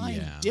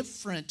 25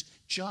 different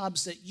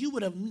jobs that you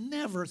would have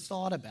never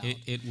thought about.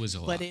 It was a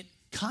lot. But it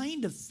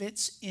kind of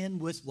fits in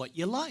with what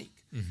you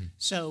like. Mm-hmm.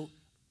 So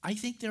I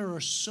think there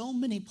are so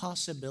many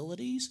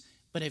possibilities,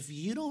 but if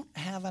you don't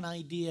have an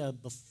idea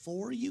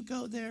before you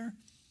go there,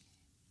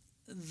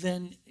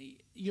 then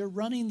you're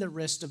running the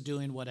risk of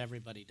doing what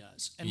everybody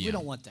does. And we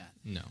don't want that.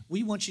 No.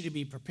 We want you to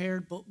be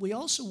prepared, but we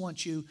also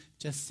want you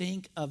to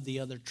think of the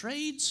other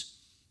trades,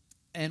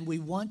 and we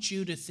want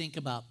you to think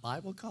about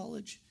Bible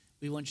college.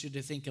 We want you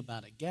to think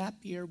about a gap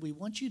year. We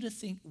want you to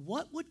think,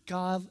 what would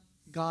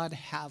God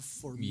have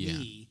for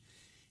me?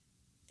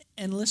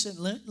 And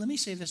listen, let me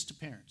say this to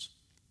parents.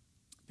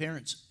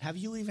 Parents, have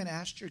you even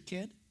asked your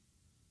kid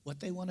what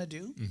they want to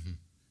do? Mm-hmm.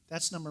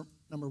 That's number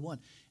one.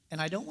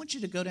 And I don't want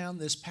you to go down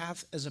this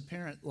path as a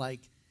parent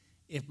like,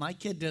 if my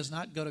kid does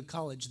not go to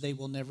college, they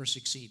will never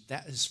succeed.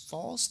 That is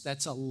false.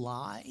 That's a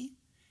lie.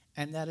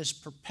 And that is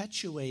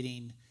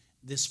perpetuating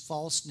this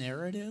false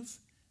narrative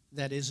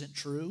that isn't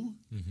true.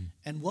 Mm-hmm.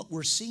 And what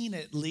we're seeing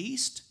at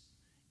least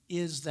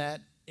is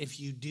that if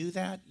you do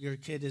that, your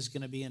kid is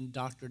going to be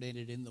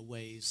indoctrinated in the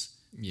ways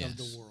of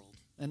the world.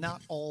 And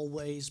not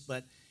always,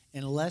 but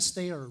unless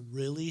they are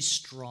really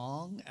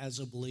strong as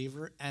a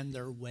believer and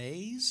their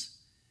ways,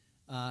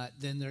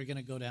 then they're going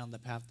to go down the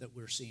path that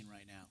we're seeing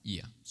right now.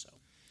 Yeah.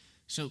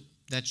 So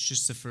that's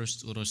just the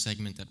first little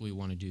segment that we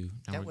want to do.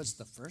 Now that was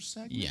the first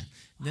segment? Yeah.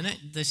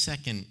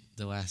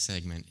 The last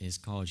segment is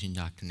college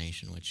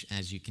indoctrination, which,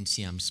 as you can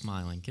see, I'm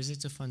smiling because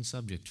it's a fun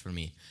subject for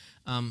me.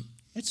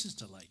 It's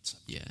just a light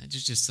subject. Yeah,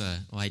 it's just a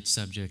light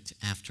subject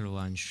after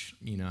lunch,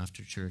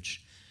 after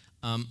church.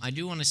 I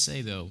do want to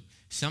say, though,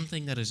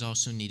 something that is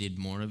also needed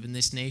more of in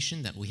this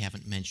nation that we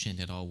haven't mentioned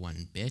at all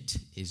one bit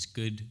is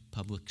good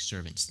public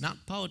servants.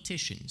 Not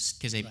politicians,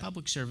 because a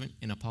public servant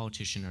and a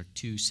politician are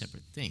two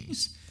separate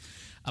things.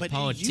 But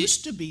it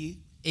used to be.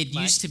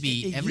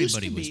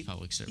 Everybody was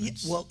public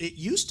servants. Well, it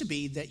used to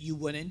be that you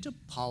went into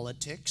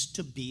politics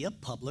to be a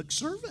public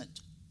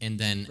servant. And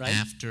then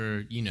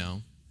after,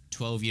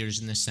 12 years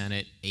in the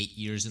Senate, 8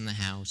 years in the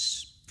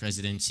House,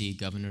 presidency,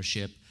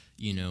 governorship,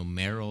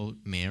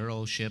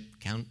 mayoralship,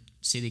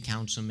 city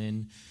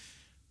councilman,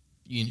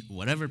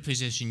 whatever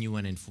position you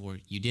went in for,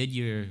 you did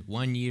your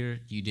 1 year,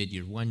 you did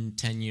your 1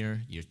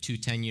 tenure, your 2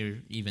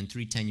 tenure, even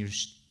 3 tenure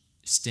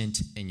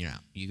stint, and you're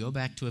out. You go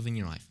back to living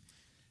your life.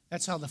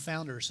 That's how the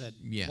founders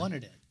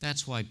wanted it.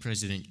 That's why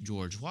President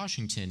George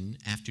Washington,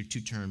 after 2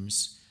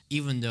 terms,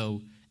 even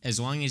though as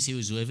long as he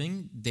was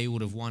living, they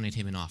would have wanted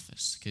him in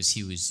office because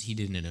he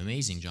did an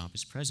amazing job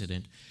as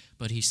president,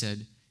 but he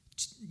said,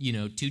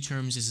 2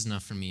 terms is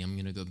enough for me. I'm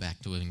going to go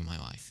back to living my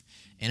life.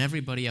 And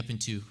everybody up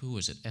into, who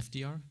was it,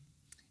 FDR?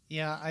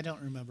 Yeah, I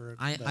don't remember.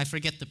 I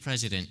forget the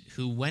president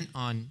who went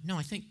on,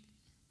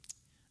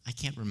 I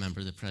can't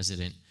remember the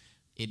president.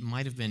 It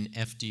might have been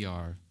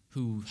FDR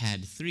who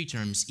had 3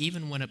 terms,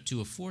 even went up to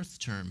a 4th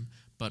term,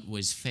 but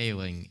was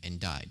failing and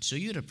died. So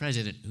you had a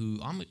president who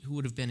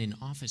would have been in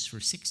office for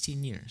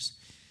 16 years.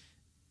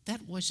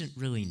 That wasn't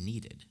really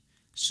needed.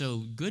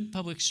 So good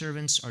public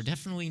servants are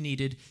definitely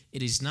needed.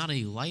 It is not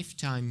a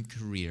lifetime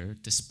career,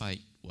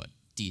 despite what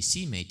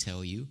DC may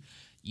tell you.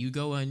 You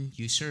go in,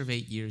 you serve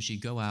 8 years, you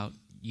go out,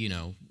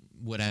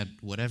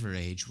 whatever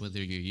age, whether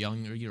you're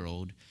young or you're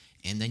old,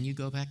 and then you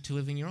go back to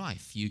living your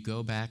life. You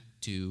go back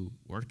to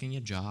working a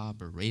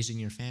job or raising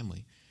your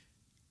family.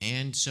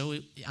 And so,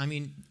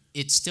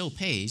 it still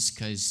pays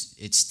because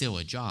it's still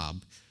a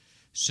job.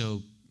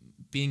 So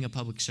being a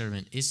public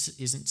servant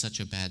isn't such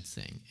a bad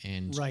thing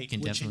and can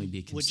definitely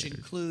be considered. Which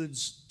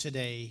includes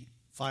today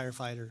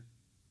firefighter,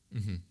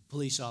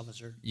 police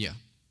officer,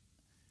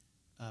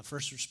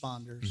 first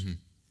responders,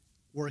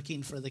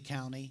 working for the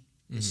county,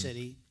 the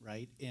city,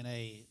 right, in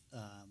a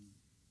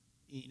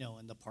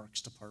in the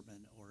parks department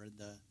or in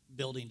the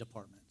building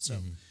department. So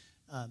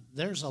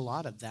there's a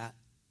lot of that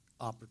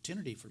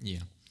opportunity for people. Yeah.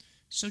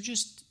 So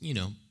just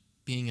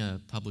being a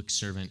public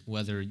servant,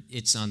 whether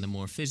it's on the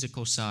more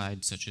physical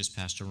side, such as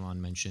Pastor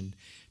Ron mentioned,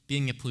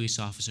 being a police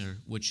officer,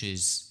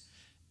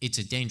 it's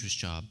a dangerous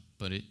job,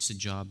 but it's a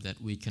job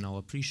that we can all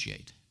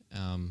appreciate.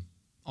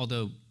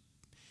 Although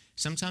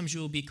sometimes you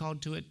will be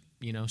called to it,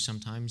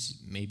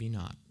 sometimes maybe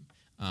not.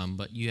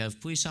 But you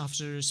have police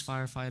officers,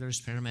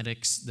 firefighters,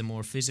 paramedics, the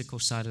more physical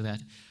side of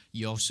that.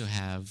 You also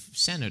have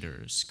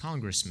senators,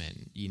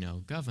 congressmen,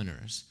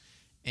 governors.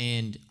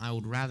 And I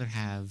would rather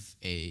have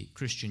a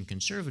Christian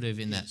conservative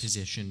in that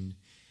position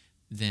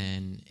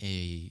than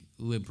a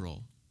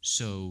liberal.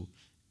 So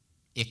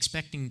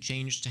expecting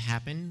change to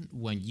happen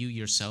when you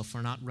yourself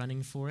are not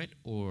running for it,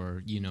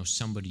 or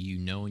somebody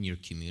in your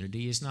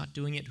community is not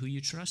doing it who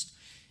you trust,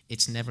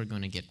 it's never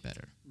going to get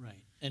better.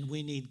 Right. And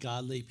we need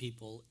godly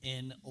people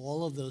in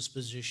all of those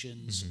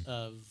positions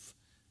of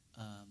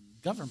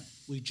government.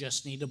 We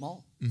just need them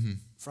all,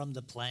 from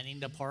the planning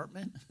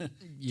department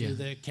Yeah. to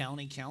the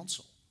county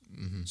council.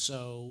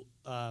 So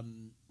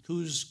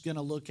who's going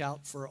to look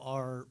out for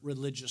our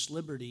religious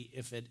liberty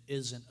if it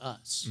isn't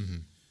us?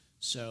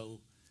 So,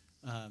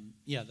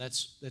 yeah,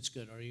 that's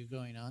good. Are you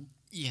going on?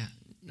 Yeah.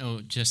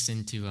 No, just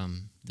into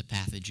the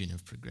pathogen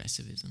of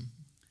progressivism.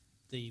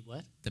 The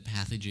what? The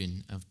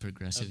pathogen of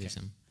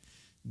progressivism.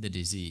 The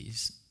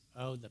disease.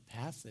 Oh, the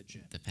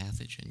pathogen. The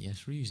pathogen.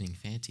 Yes, we're using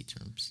fancy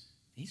terms.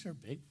 These are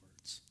big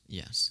words.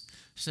 Yes.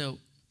 So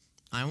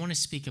I want to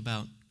speak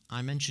about,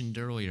 I mentioned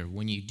earlier,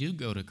 when you do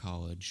go to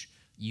college,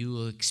 you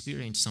will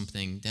experience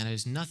something that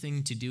has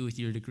nothing to do with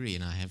your degree.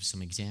 And I have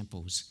some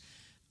examples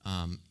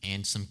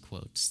and some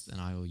quotes that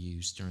I will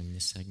use during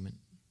this segment.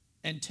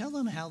 And tell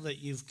them how that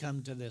you've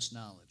come to this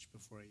knowledge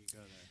before you go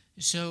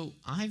there. So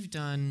I've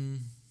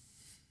done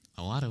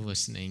a lot of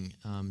listening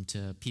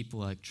to people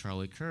like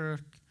Charlie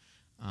Kirk,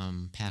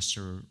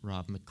 Pastor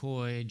Rob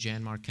McCoy,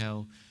 Jan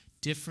Markell,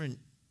 different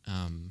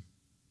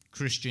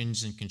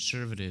Christians and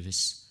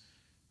conservatives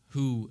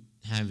who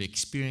have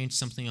experienced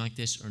something like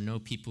this or know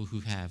people who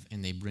have,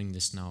 and they bring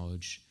this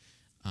knowledge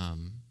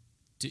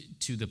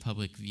to the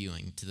public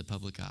viewing, to the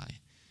public eye.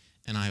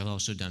 And I've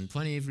also done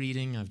plenty of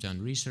reading. I've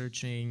done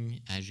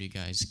researching, as you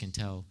guys can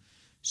tell.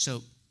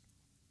 So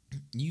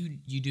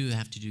you do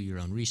have to do your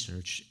own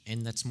research,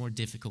 and that's more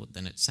difficult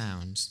than it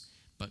sounds,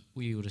 but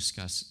we will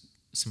discuss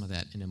some of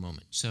that in a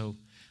moment. So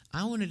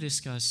I want to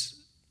discuss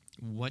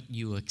what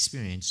you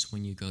experience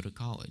when you go to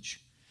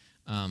college.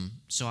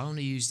 So I want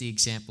to use the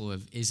example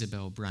of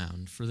Isabel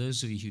Brown. For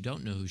those of you who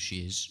don't know who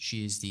she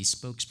is the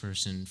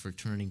spokesperson for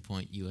Turning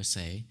Point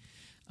USA.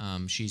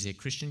 She's a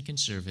Christian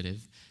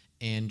conservative,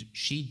 and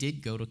she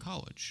did go to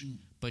college,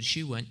 but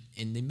she went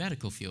in the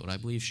medical field. I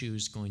believe she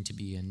was going to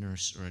be a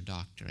nurse or a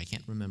doctor. I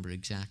can't remember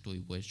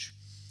exactly which.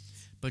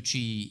 But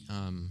she,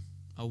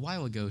 a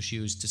while ago, she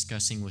was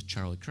discussing with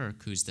Charlie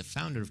Kirk, who's the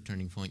founder of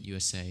Turning Point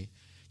USA,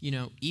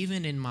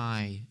 even in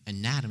my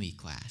anatomy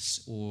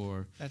class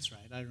or... That's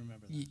right, I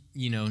remember that.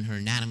 In her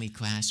anatomy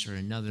class or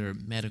another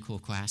medical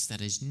class that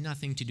has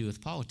nothing to do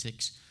with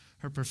politics,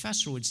 her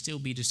professor would still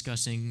be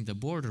discussing the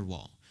border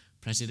wall,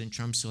 President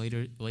Trump's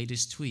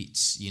latest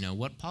tweets,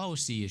 what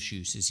policy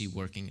issues is he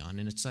working on?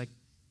 And it's like,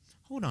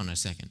 hold on a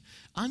second.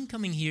 I'm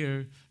coming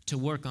here to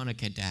work on a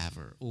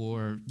cadaver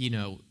or,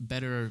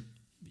 better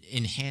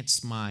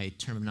enhance my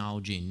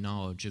terminology and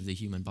knowledge of the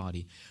human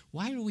body.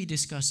 Why are we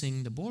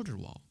discussing the border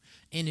wall?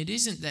 And it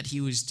isn't that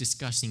he was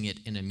discussing it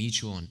in a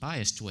mutual and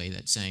biased way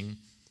that's saying,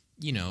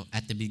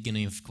 at the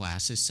beginning of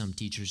classes, some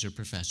teachers or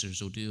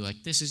professors will do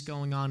like, this is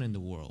going on in the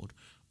world,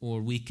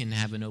 or we can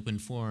have an open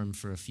forum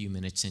for a few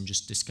minutes and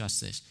just discuss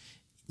this.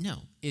 No,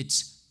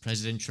 it's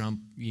President Trump,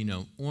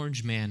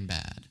 orange man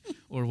bad,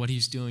 or what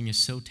he's doing is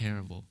so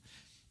terrible.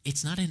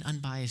 It's not an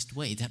unbiased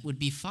way. That would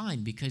be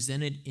fine because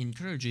then it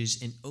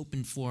encourages an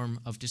open form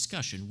of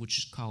discussion,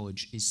 which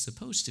college is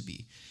supposed to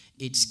be.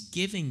 It's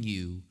giving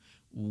you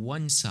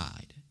one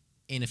side.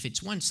 And if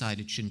it's one side,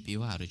 it shouldn't be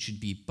allowed. It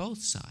should be both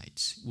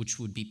sides, which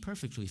would be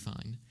perfectly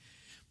fine.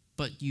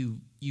 But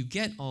you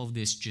get all of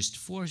this just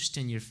forced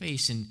in your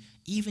face, and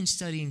even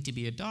studying to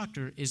be a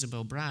doctor,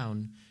 Isabel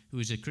Brown, who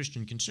is a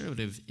Christian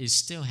conservative, is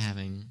still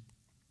having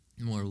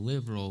more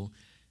liberal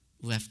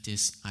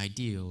leftist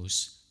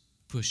ideals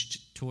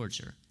pushed towards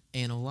her.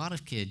 And a lot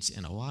of kids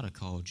in a lot of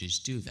colleges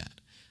do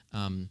that.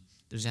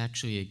 There's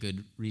actually a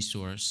good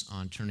resource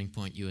on Turning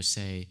Point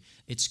USA.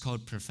 It's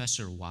called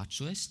Professor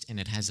Watchlist, and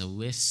it has a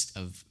list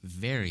of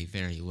very,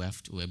 very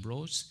left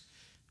liberals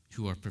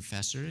who are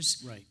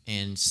professors, right,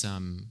 and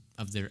some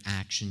of their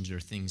actions or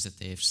things that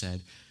they have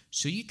said.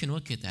 So you can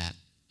look at that,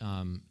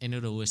 and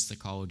it'll list the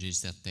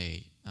colleges that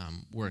they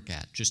work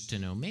at, just to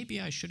know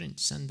maybe I shouldn't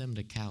send them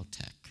to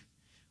Caltech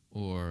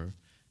or,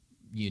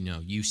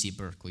 UC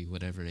Berkeley,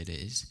 whatever it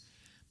is.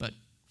 But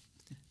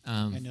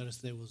I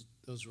noticed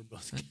those were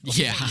both.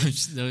 Yeah,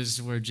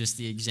 those were just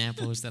the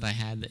examples that I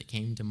had that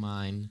came to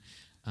mind.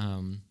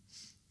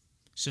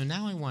 So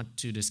now I want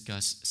to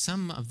discuss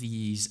some of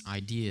these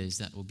ideas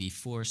that will be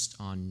forced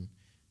on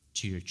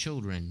to your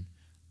children.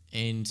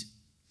 And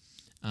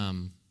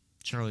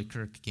Charlie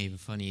Kirk gave a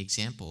funny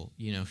example.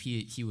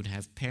 He would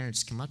have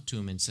parents come up to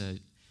him and say,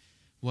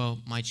 well,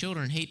 my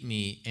children hate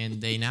me, and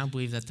they now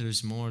believe that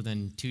there's more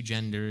than two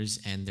genders,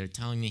 and they're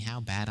telling me how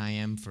bad I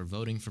am for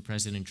voting for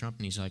President Trump.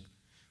 And he's like,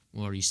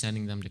 well, are you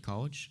sending them to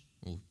college?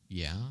 Well,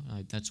 yeah,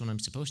 that's what I'm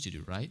supposed to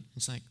do, right?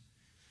 It's like,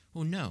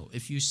 well, no.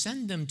 If you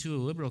send them to a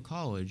liberal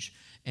college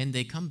and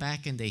they come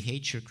back and they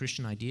hate your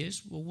Christian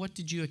ideas, well, what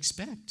did you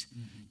expect?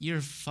 Mm-hmm.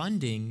 You're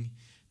funding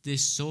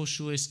this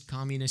socialist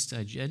communist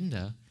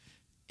agenda,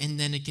 and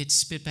then it gets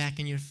spit back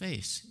in your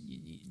face.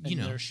 And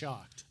they're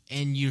shocked.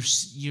 And you're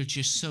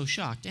just so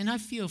shocked. And I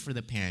feel for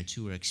the parents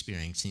who are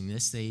experiencing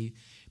this. They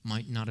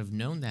might not have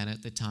known that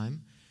at the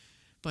time.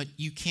 But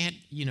you can't,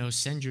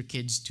 send your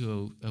kids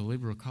to a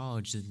liberal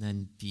college and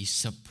then be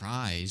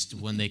surprised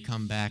when they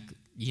come back,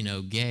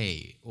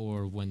 gay,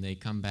 or when they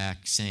come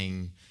back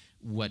saying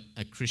what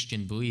a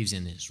Christian believes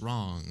in is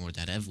wrong, or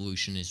that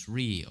evolution is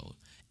real,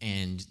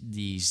 and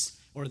these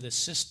or the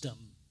system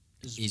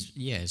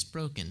is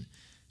broken.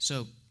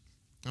 So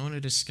I want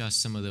to discuss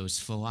some of those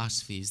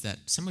philosophies that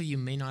some of you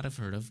may not have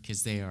heard of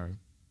because they are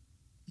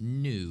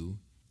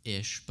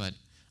new-ish, but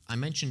I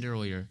mentioned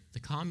earlier the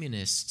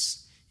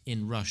communists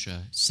in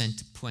Russia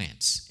sent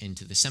plants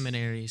into the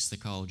seminaries, the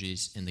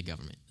colleges, and the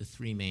government, the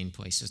three main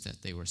places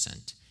that they were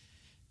sent.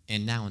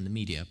 And now in the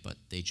media, but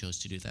they chose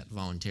to do that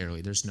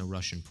voluntarily. There's no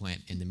Russian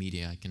plant in the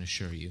media, I can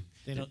assure you.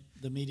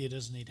 The media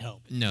doesn't need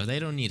help. No, they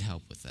don't need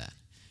help with that.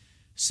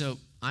 So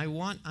I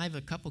have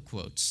a couple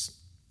quotes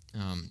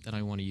that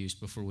I want to use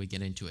before we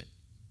get into it.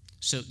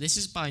 So this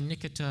is by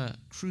Nikita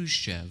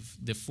Khrushchev,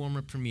 the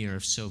former premier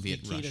of Soviet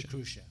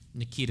Russia.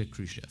 Nikita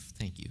Khrushchev,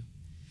 thank you.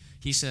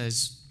 He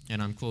says,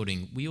 and I'm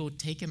quoting, "We will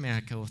take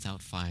America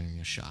without firing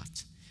a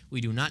shot.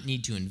 We do not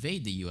need to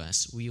invade the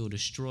U.S. We will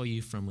destroy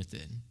you from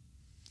within."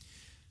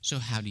 So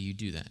how do you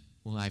do that?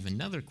 Well, I have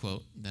another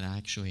quote that I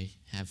actually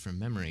have from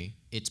memory.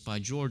 It's by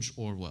George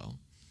Orwell.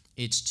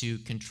 It's to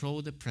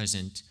control the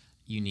present,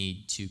 you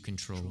need to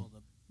control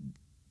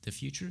the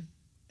future?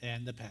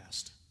 And the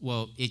past.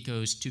 Well, it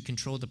goes to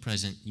control the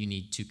present, you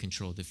need to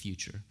control the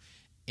future.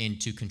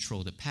 And to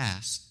control the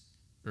past,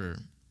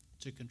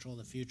 to control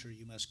the future,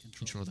 you must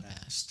control the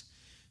past.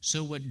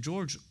 So what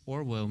George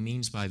Orwell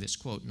means by this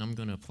quote, and I'm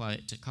going to apply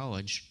it to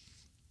college,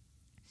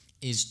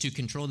 is to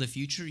control the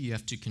future, you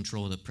have to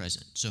control the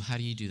present. So how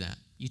do you do that?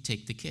 You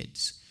take the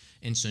kids.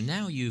 And so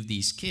now you have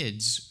these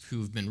kids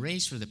who've been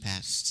raised for the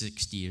past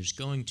 60 years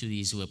going to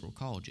these liberal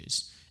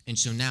colleges. And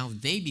so now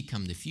they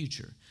become the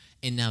future.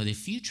 And now the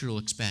future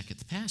looks back at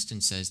the past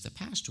and says, the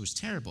past was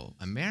terrible.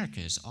 America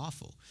is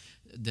awful.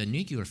 The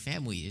nuclear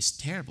family is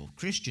terrible.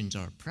 Christians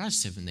are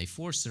oppressive, and they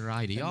force their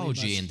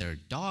ideology and their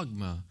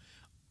dogma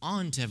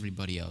onto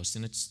everybody else.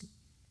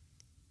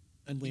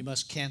 And we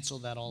must cancel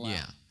that all out.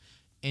 Yeah.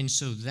 And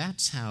so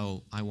that's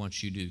how I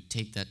want you to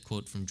take that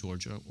quote from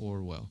George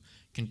Orwell.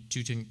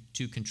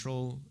 To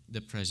control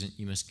the present,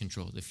 you must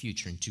control the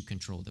future. And to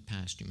control the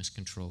past, you must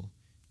control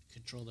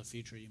the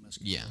future, you must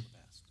control the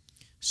past.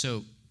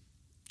 So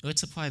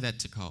let's apply that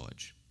to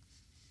college.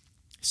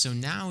 So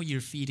now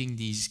you're feeding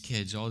these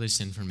kids all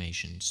this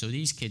information. So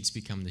these kids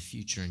become the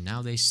future, and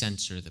now they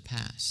censor the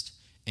past.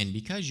 And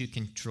because you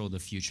control the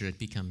future, it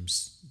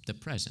becomes the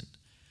present.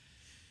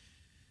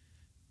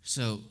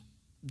 So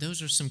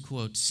those are some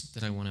quotes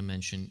that I want to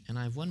mention. And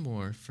I have one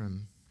more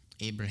from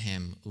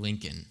Abraham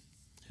Lincoln,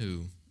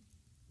 who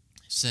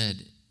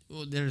said,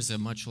 well, there's a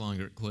much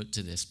longer quote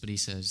to this, but he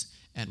says,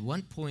 "At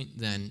what point,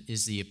 then,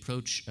 is the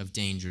approach of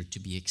danger to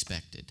be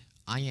expected?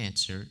 I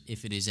answer,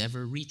 if it is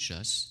ever reach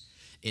us,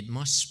 it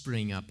must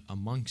spring up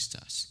amongst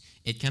us.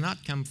 It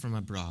cannot come from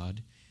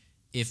abroad.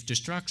 If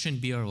destruction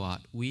be our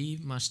lot, we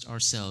must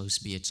ourselves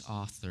be its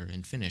author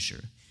and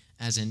finisher.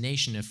 As a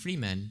nation of free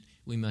men,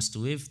 we must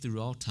live through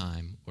all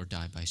time or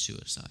die by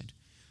suicide."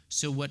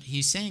 So what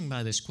he's saying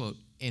by this quote,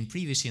 and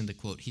previously in the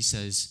quote, he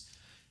says,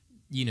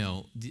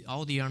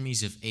 all the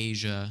armies of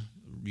Asia,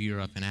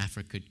 Europe, and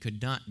Africa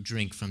could not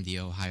drink from the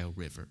Ohio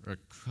River or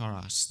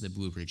cross the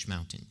Blue Ridge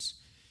Mountains.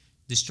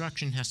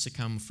 Destruction has to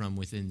come from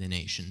within the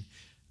nation.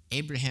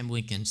 Abraham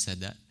Lincoln said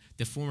that.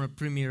 The former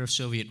premier of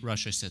Soviet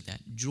Russia said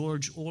that.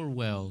 George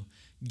Orwell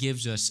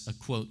gives us a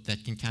quote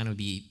that can kind of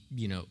be,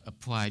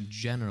 applied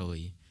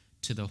generally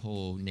to the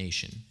whole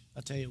nation.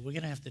 I'll tell you, we're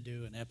going to have to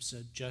do an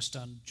episode just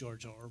on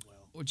George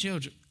Orwell. Well,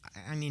 George,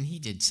 he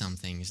did some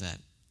things that,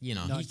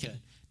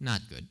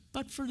 not good.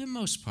 But for the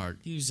most part,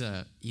 he was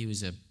a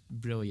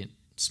brilliant,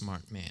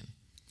 smart man.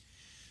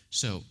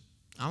 So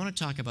I want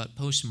to talk about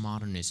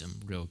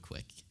postmodernism real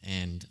quick,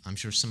 and I'm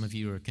sure some of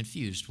you are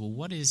confused. Well,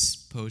 what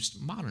is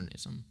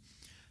postmodernism?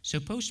 So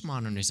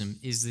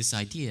postmodernism is this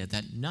idea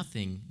that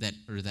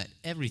that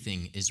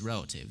everything is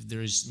relative.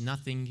 There is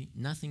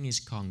nothing is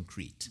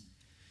concrete.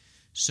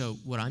 So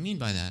what I mean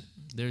by that,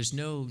 there's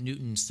no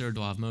Newton's third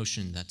law of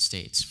motion that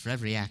states for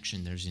every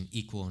action there's an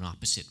equal and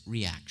opposite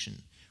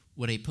reaction.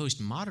 What a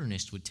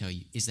postmodernist would tell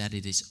you is that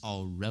it is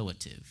all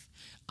relative.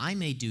 I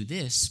may do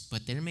this,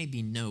 but there may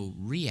be no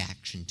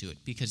reaction to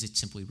it because it's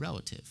simply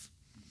relative.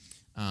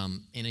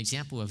 An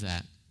example of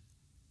that,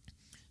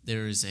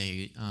 there is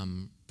a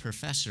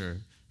professor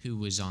who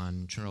was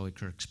on Charlie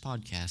Kirk's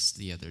podcast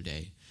the other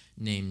day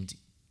named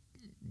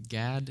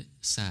Gad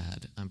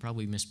Saad. I'm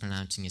probably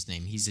mispronouncing his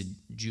name. He's a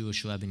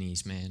Jewish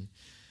Lebanese man.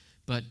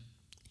 But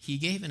he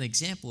gave an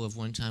example of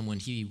one time when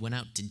he went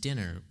out to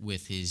dinner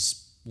with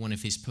one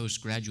of his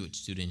postgraduate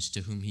students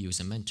to whom he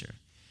was a mentor.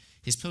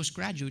 His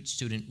postgraduate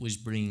student was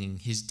bringing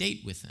his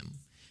date with him,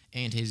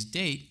 and his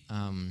date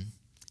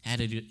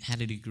had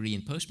a degree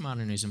in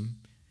postmodernism,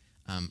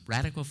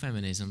 radical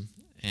feminism,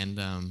 and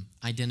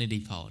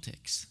identity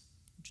politics.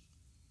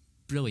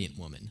 Brilliant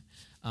woman.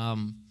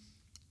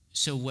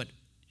 So what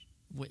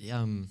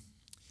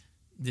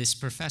this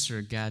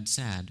professor, Gad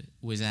Saad,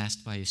 was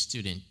asked by a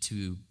student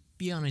to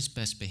be on his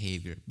best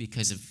behavior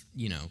because of,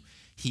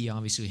 he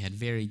obviously had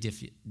very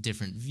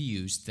different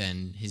views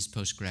than his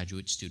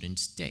postgraduate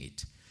student's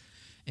date.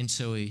 And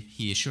so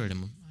he assured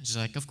him, he's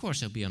like, of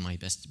course I'll be on my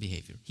best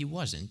behavior. He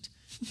wasn't.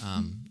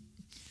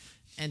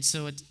 And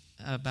so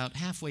about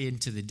halfway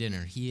into the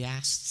dinner, he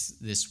asks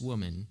this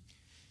woman,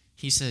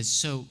 he says,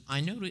 so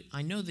I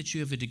know that you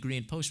have a degree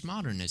in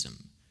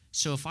postmodernism.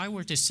 So if I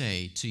were to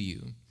say to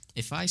you,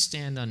 if I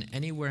stand on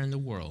anywhere in the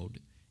world,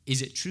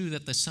 is it true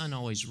that the sun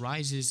always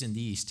rises in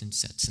the east and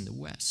sets in the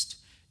west?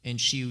 And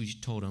she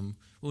told him,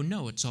 well,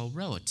 no, it's all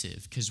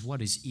relative, because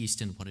what is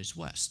east and what is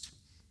west?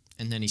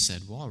 And then he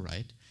said, well, all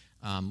right.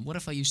 What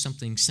if I use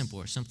something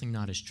simpler, something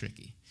not as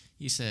tricky?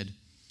 He said,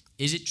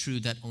 is it true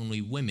that only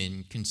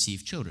women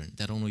conceive children,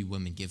 that only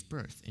women give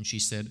birth? And she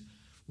said,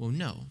 well,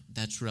 no,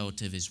 that's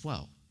relative as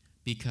well,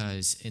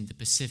 because in the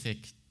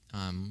Pacific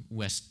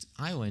West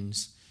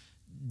Islands,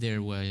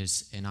 there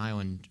was an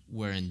island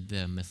where in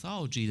the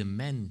mythology the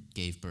men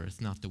gave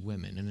birth, not the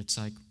women. And it's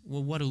like,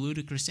 well, what a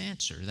ludicrous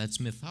answer. That's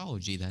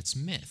mythology, that's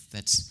myth.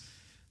 That's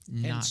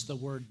not... Hence the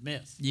word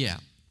myth. Yeah.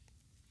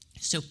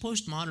 So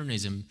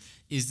postmodernism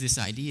is this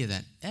idea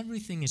that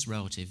everything is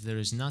relative. There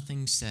is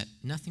nothing set,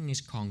 nothing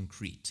is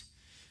concrete.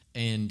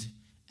 And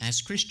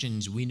as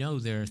Christians, we know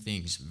there are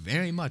things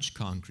very much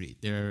concrete.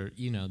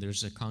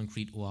 There's a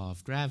concrete law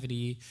of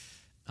gravity.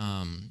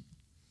 An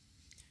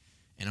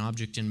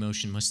object in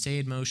motion must stay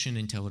in motion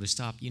until it is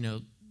stopped.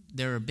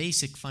 There are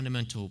basic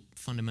fundamental.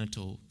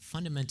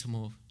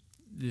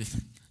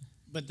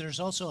 But there's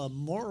also a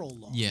moral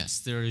law.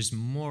 Yes, there is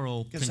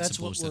moral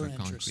principles that are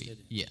concrete. Interested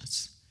in.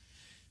 Yes,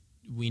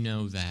 we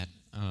know that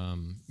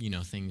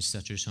things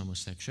such as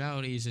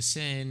homosexuality is a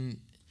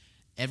sin.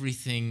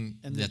 Everything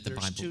and that the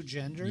there's Bible, two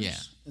genders, yeah,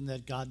 and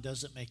that God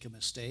doesn't make a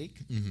mistake,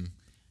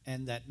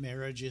 and that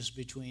marriage is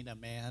between a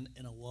man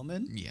and a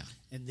woman. Yeah,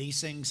 and these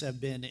things have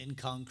been in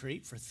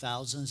concrete for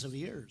thousands of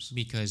years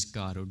because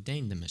God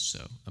ordained them as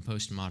so. A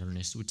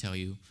postmodernist would tell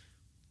you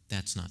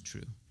that's not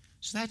true.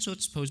 So that's what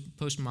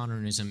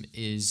postmodernism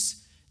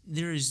is.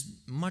 There is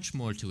much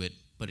more to it,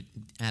 but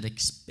at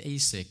its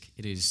basic,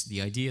 it is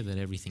the idea that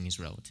everything is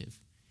relative.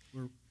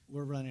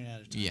 We're running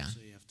out of time, Yeah.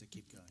 so you have to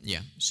keep going. Yeah.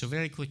 So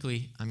very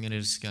quickly, I'm going to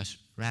discuss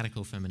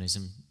radical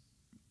feminism.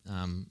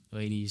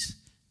 Ladies,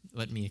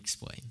 let me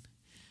explain.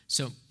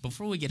 So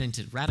before we get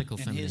into radical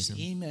And feminism,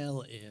 his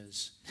email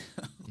is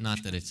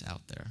not that it's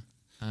out there,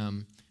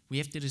 we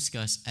have to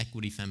discuss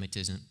equity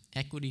feminism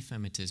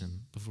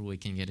before we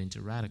can get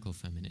into radical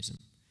feminism.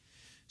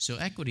 So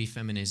equity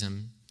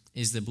feminism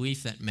is the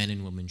belief that men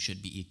and women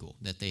should be equal,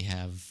 that they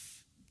have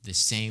the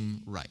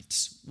same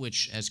rights,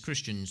 which as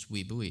Christians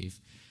we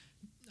believe.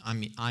 I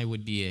mean, I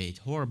would be a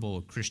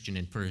horrible Christian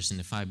in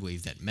person if I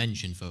believed that men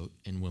should vote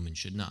and women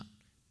should not.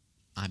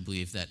 I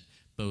believe that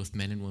both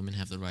men and women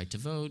have the right to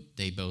vote.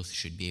 They both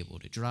should be able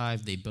to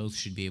drive. They both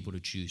should be able to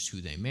choose who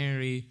they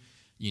marry,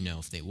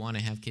 if they want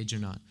to have kids or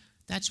not.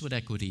 That's what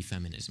equity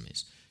feminism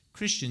is.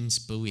 Christians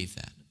believe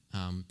that.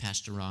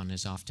 Pastor Ron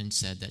has often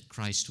said that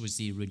Christ was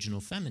the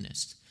original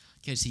feminist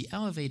because he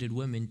elevated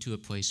women to a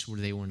place where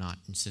they were not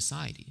in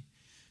society.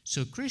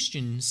 So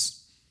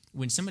Christians,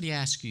 when somebody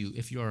asks you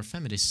if you're a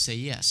feminist, say,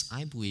 yes,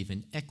 I believe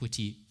in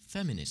equity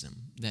feminism,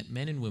 that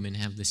men and women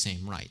have the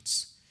same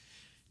rights.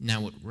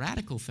 Now, what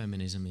radical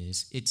feminism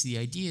is, it's the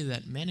idea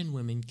that men and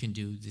women can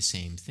do the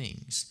same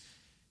things.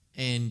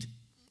 And,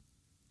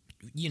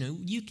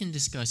 you can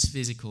discuss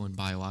physical and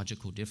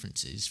biological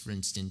differences. For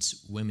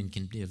instance, women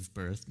can give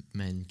birth,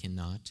 men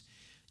cannot.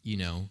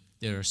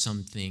 There are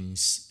some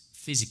things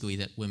physically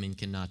that women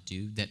cannot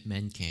do that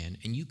men can,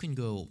 and you can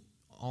go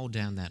all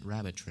down that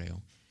rabbit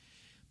trail.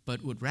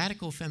 But what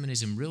radical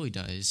feminism really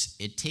does,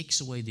 it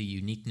takes away the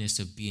uniqueness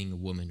of being a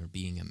woman or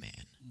being a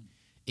man.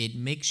 It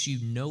makes you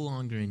no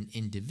longer an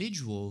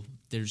individual.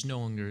 There's no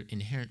longer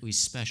inherently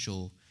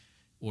special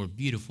or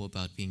beautiful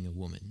about being a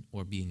woman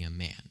or being a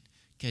man.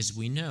 Because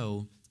we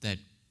know that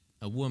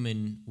a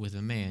woman with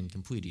a man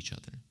complete each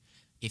other.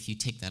 If you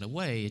take that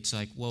away, it's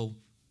like, well,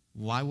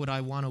 why would I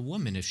want a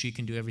woman if she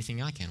can do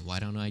everything I can? Why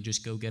don't I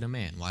just go get a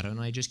man? Why don't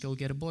I just go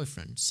get a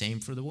boyfriend?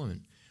 Same for the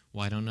woman.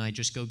 Why don't I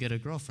just go get a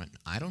girlfriend?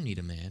 I don't need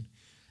a man.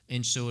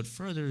 And so it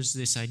furthers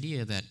this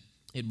idea that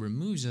it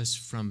removes us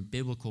from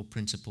biblical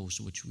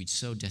principles which we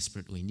so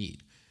desperately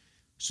need.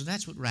 So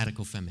that's what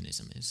radical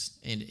feminism is.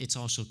 And it's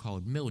also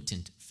called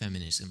militant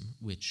feminism,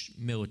 which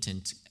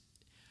militant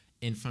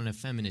in front of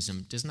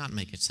feminism does not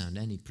make it sound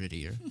any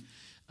prettier.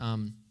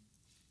 And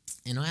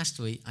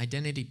lastly,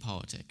 identity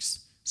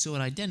politics. So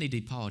what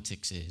identity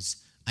politics is,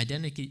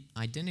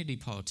 Identity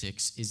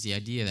politics is the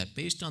idea that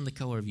based on the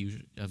color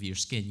of your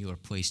skin, you are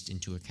placed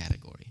into a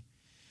category.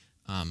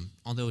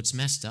 Although it's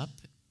messed up,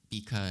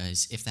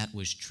 because if that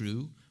was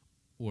true,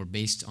 or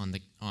based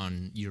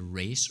on your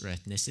race or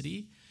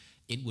ethnicity,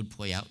 it would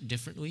play out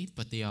differently.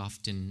 But they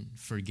often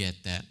forget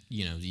that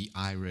the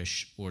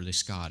Irish or the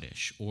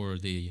Scottish or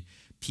the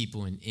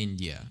people in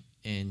India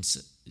and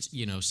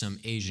some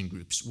Asian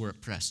groups were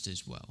oppressed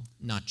as well,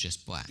 not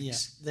just blacks.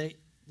 Yeah,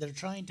 they're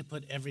trying to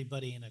put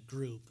everybody in a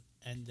group.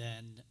 And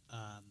then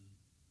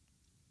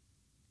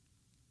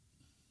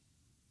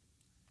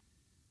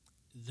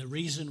the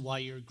reason why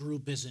your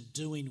group isn't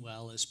doing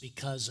well is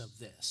because of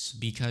this.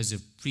 Because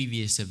of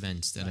previous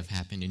events that have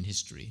happened in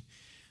history.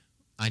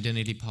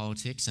 Identity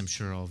politics, I'm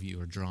sure all of you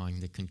are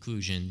drawing the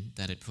conclusion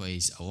that it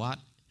plays a lot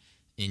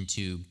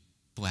into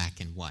black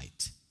and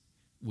white,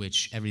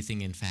 which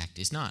everything in fact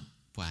is not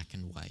black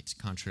and white,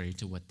 contrary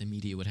to what the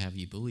media would have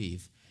you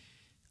believe.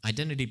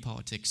 Identity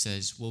politics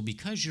says, well,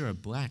 because you're a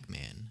black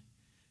man,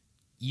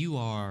 you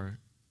are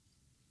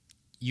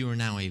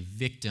now a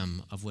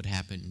victim of what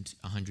happened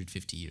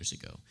 150 years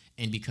ago.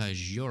 And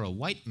because you're a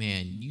white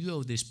man, you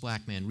owe this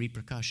black man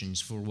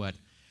repercussions for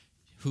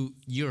who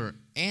your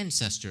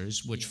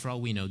ancestors, which for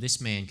all we know,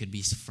 this man could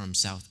be from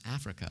South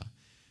Africa,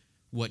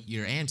 what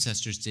your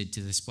ancestors did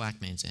to this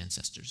black man's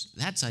ancestors.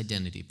 That's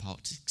identity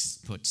politics.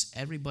 Puts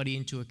everybody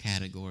into a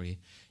category,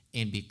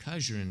 and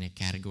because you're in a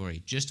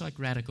category, just like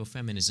radical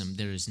feminism,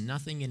 there is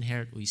nothing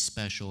inherently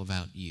special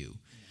about you.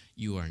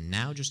 You are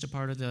now just a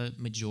part of the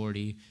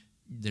majority.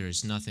 There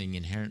is nothing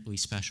inherently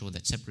special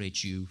that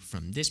separates you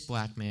from this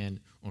black man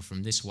or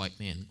from this white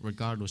man,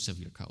 regardless of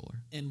your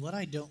color. And what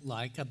I don't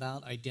like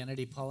about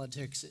identity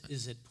politics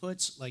is it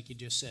puts, like you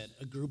just said,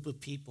 a group of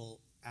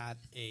people at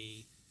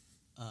a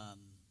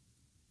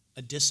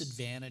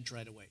disadvantage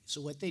right away.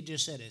 So what they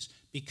just said is,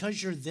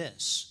 because you're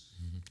this,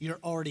 you're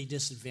already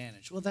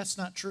disadvantaged. Well, that's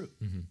not true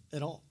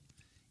at all.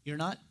 You're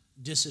not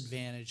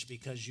disadvantaged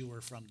because you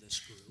were from this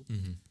group.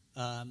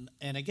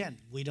 And again,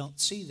 we don't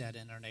see that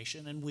in our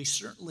nation, and we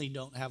certainly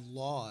don't have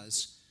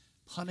laws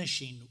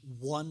punishing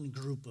one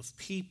group of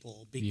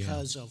people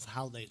because of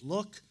how they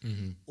look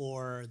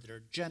or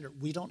their gender.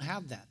 We don't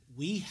have that.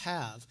 We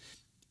have,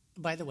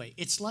 by the way,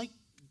 it's like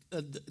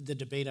the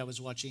debate I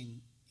was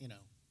watching,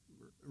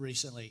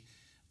 recently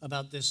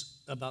about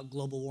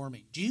global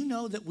warming. Do you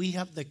know that we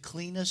have the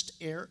cleanest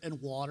air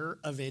and water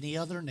of any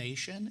other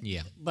nation?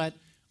 Yeah. But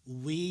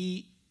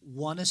we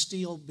want to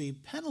still be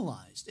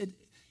penalized.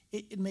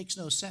 It makes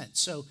no sense.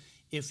 So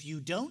if you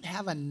don't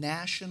have a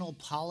national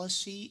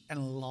policy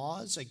and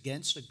laws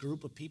against a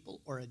group of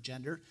people or a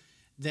gender,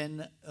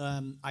 then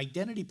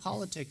identity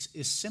politics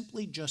is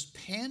simply just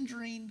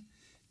pandering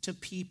to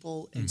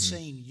people and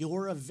saying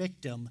you're a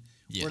victim,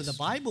 where the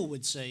Bible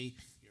would say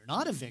you're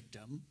not a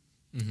victim.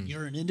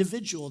 You're an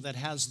individual that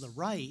has the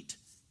right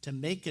to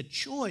make a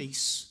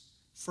choice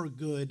for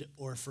good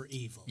or for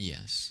evil.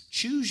 Yes.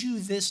 Choose you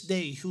this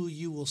day who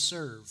you will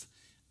serve,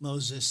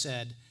 Moses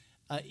said.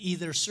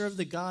 Either serve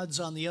the gods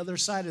on the other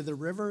side of the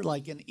river,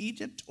 like in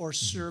Egypt, or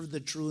serve the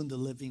true and the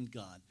living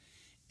God.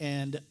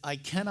 And I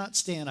cannot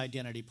stand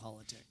identity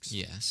politics.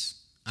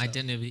 Yes. So.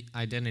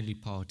 Identity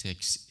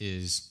politics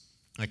is,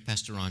 like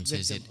Pastor Ron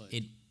says,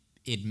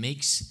 it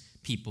makes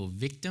people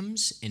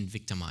victims and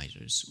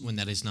victimizers when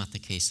that is not the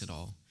case at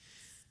all.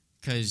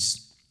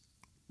 Because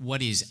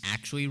what is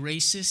actually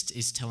racist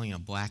is telling a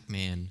black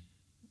man,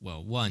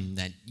 well, one,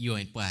 that you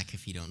ain't black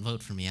if you don't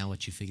vote for me. I'll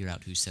let you figure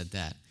out who said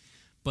that.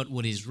 But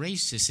what is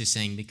racist is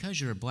saying, because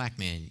you're a black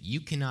man, you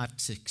cannot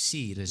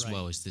succeed as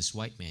well as this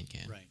white man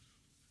can. Right.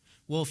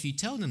 Well, if you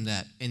tell them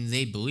that and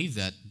they believe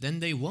that, then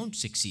they won't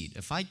succeed.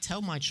 If I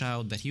tell my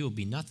child that he will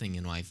be nothing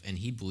in life and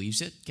he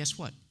believes it, guess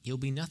what? He'll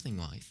be nothing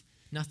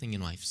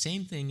in life.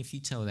 Same thing if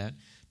you tell that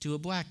to a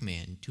black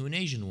man, to an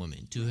Asian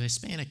woman, to a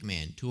Hispanic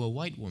man, to a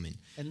white woman.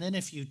 And then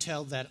if you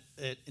tell that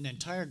an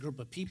entire group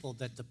of people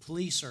that the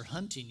police are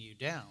hunting you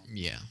down,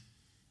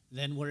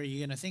 then what are you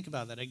going to think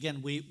about that?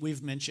 Again,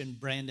 we've mentioned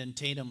Brandon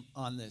Tatum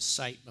on this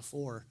site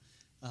before.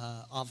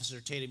 Officer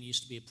Tatum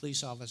used to be a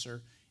police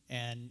officer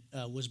and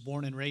was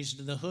born and raised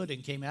in the hood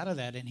and came out of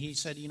that. And he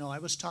said, I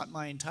was taught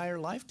my entire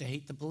life to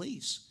hate the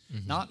police.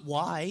 Not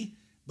why,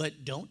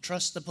 but don't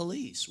trust the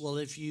police. Well,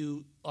 if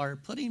you are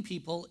putting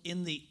people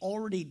in the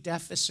already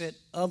deficit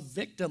of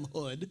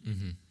victimhood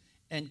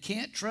and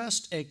can't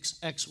trust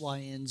X, Y,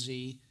 and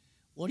Z,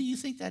 what do you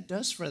think that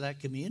does for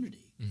that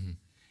community?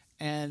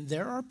 And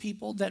there are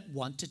people that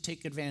want to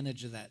take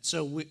advantage of that.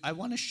 So I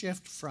want to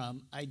shift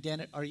from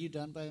identity. Are you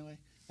done, by the way?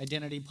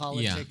 Identity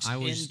politics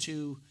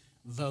into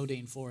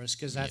voting for us,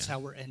 because that's how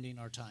we're ending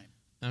our time.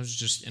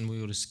 And we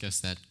will discuss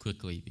that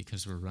quickly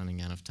because we're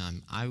running out of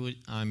time.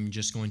 I'm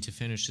just going to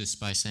finish this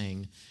by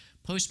saying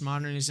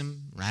postmodernism,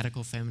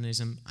 radical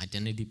feminism,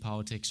 identity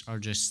politics are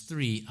just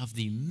 3 of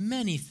the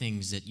many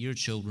things that your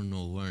children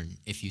will learn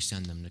if you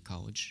send them to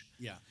college.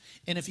 Yeah.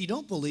 And if you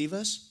don't believe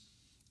us,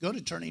 go to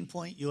Turning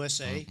Point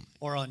USA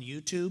or on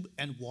YouTube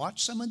and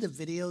watch some of the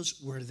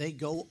videos where they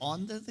go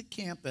onto the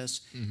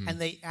campus and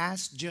they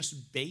ask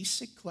just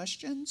basic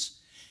questions.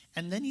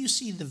 And then you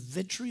see the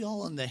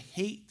vitriol and the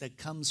hate that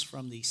comes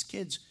from these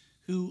kids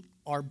who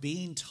are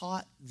being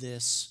taught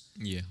this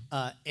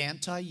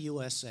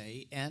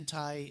anti-USA, and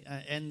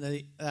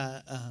the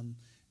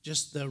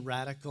just the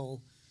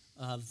radical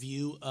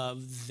view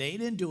of they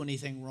didn't do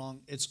anything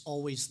wrong. It's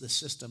always the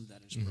system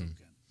that is broken.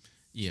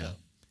 Yeah.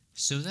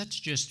 So that's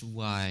just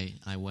why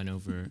I went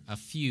over a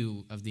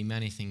few of the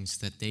many things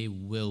that they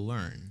will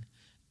learn.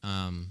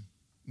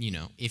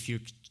 If your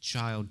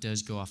child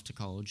does go off to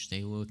college,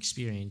 they will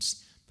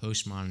experience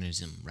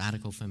postmodernism,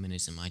 radical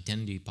feminism,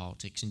 identity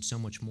politics, and so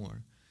much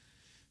more.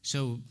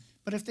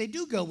 But if they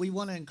do go, we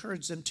want to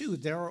encourage them too.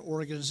 There are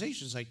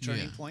organizations like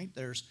Turning Point.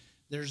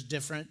 There's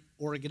different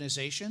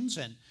organizations,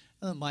 and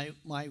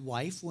my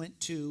wife went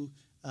to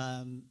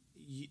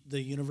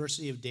the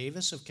University of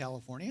Davis of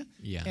California.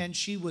 Yeah. And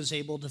she was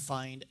able to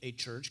find a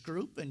church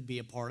group and be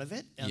a part of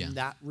it. And Yeah.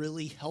 that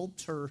really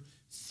helped her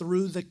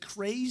through the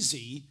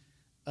crazy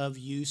of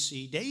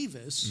UC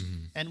Davis.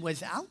 Mm-hmm. And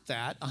without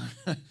that,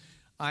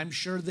 I'm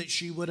sure that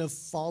she would have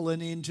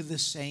fallen into the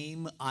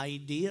same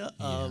idea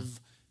of,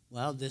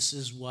 well, this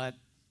is what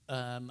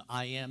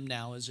I am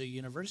now as a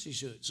university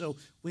student. So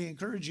we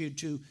encourage you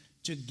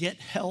to get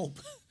help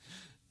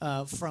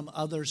from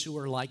others who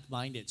are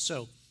like-minded.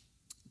 So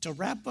to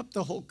wrap up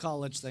the whole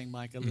college thing,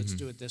 Micah, let's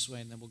do it this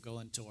way, and then we'll go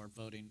into our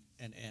voting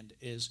and end,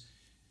 is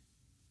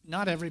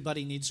not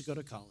everybody needs to go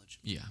to college.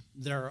 Yeah.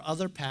 There are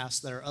other paths,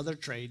 there are other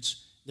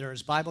trades. There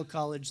is Bible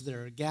college,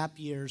 there are gap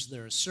years,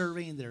 there is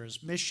serving, there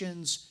is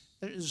missions,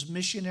 there's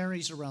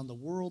missionaries around the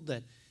world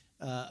that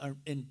are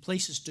in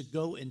places to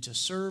go and to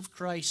serve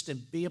Christ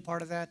and be a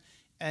part of that.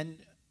 And,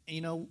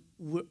 you know,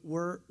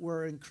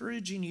 we're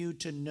encouraging you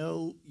to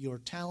know your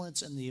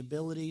talents and the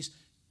abilities.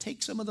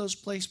 Take some of those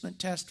placement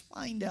tests,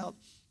 find out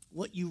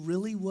what you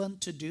really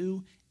want to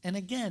do. And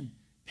again,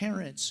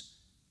 parents,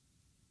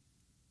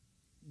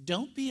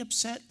 don't be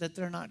upset that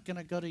they're not going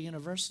to go to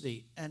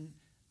university. And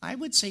I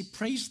would say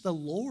praise the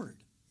Lord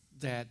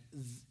that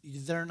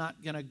they're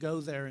not going to go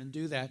there and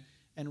do that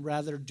and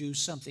rather do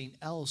something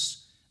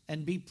else,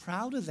 and be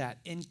proud of that.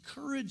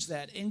 Encourage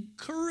that.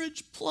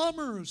 Encourage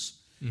plumbers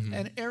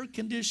and air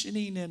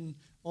conditioning and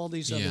all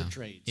these other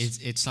trades.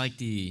 It's like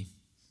the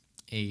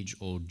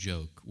age-old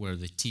joke where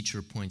the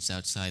teacher points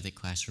outside the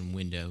classroom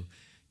window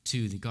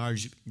to the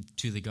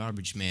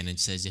garbage man and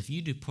says, if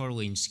you do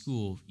poorly in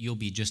school, you'll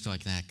be just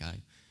like that guy.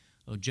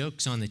 Well,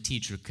 joke's on the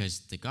teacher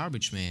because the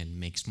garbage man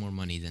makes more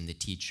money than the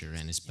teacher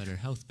and has better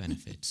health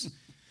benefits.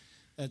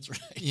 That's right.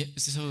 Yeah,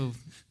 so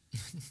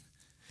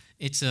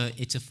it's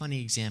a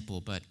funny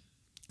example, but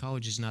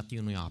college is not the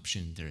only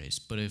option there is.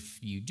 But if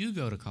you do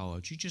go to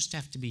college, you just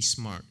have to be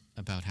smart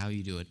about how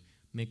you do it.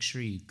 Make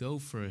sure you go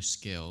for a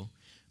skill.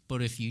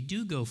 But if you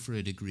do go for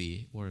a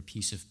degree or a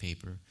piece of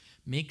paper,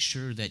 make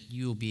sure that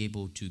you'll be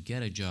able to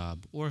get a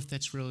job, or if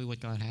that's really what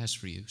God has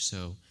for you.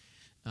 So,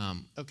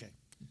 Okay.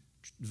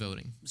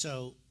 voting.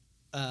 So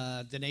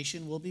the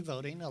nation will be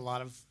voting. A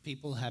lot of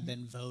people have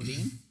been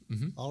voting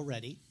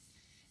already.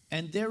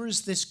 And there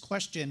is this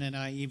question, and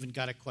I even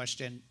got a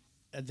question,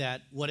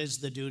 that what is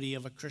the duty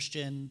of a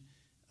Christian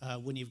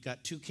when you've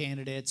got two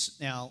candidates?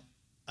 Now,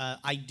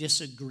 I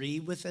disagree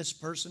with this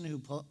person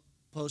who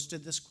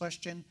posted this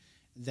question,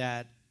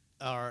 that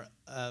are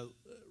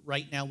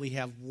right now we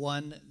have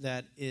one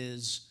that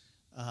is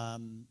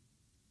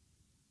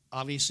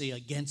obviously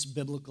against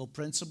biblical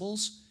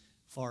principles,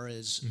 far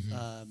as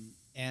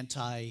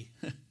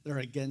they're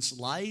against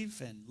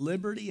life and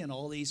liberty and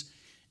all these.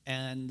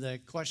 And the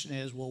question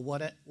is, well,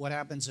 what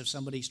happens if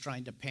somebody's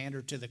trying to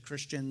pander to the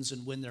Christians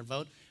and win their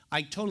vote?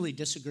 I totally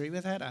disagree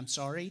with that. I'm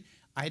sorry.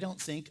 I don't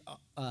think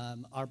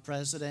our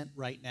president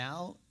right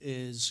now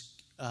is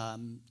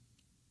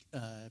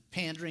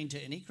pandering to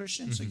any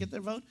Christians to get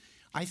their vote.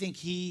 I think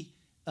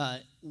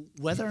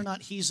whether or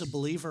not he's a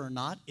believer or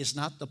not is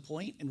not the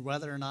point, and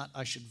whether or not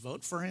I should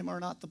vote for him or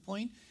not the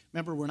point.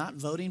 Remember, we're not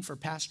voting for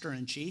pastor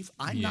in chief.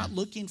 I'm not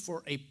looking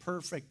for a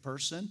perfect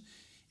person.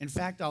 In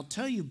fact, I'll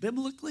tell you,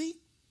 biblically,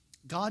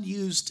 God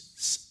used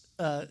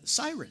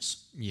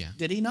Cyrus. Yeah.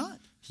 Did he not?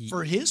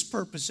 For his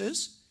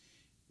purposes.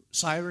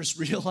 Cyrus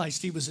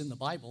realized he was in the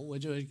Bible.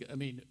 I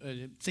mean,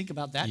 think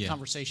about that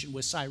conversation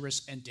with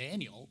Cyrus and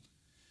Daniel.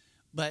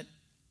 But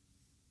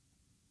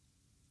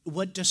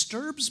what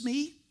disturbs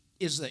me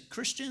is that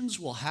Christians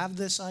will have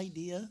this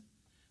idea,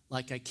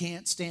 like, I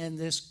can't stand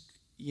this,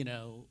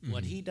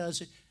 what he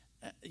does.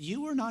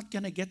 You are not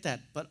going to get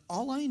that. But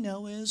all I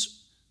know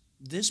is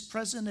this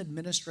present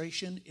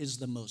administration is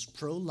the most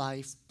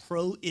pro-life,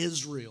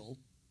 pro-Israel,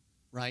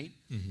 right?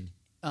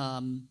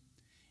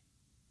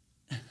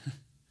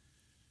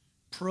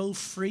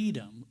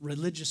 Pro-freedom,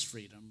 religious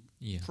freedom,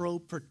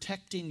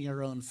 pro-protecting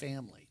your own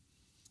family.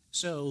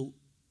 So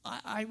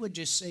I would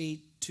just say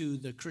to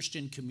the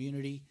Christian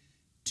community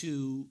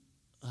to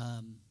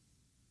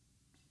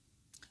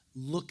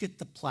look at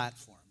the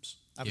platforms.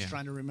 I was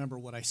trying to remember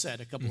what I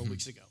said a couple of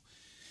weeks ago.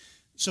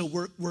 So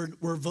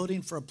we're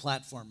voting for a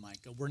platform,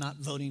 Micah. We're not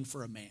voting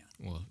for a man.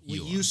 Well, we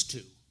used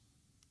to.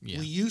 Yeah.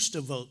 We used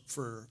to vote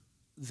for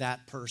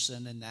that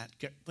person and that,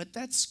 but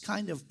that's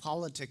kind of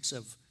politics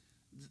of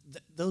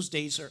those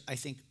days are, I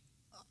think,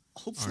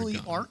 hopefully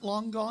aren't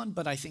long gone,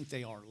 but I think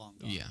they are long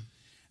gone. Yeah.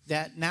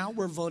 That now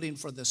we're voting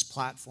for this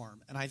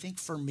platform. And I think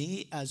for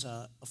me as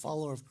a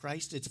follower of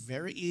Christ, it's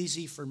very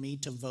easy for me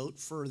to vote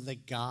for the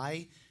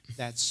guy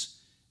that's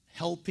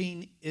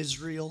helping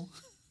Israel,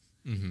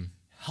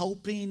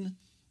 helping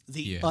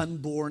the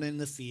unborn and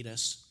the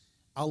fetus,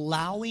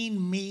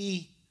 allowing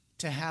me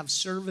to have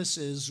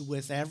services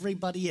with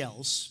everybody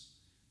else,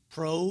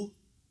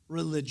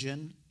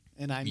 pro-religion,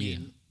 and I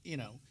mean,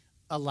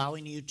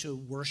 allowing you to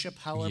worship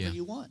however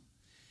you want.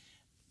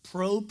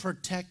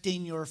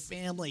 Pro-protecting your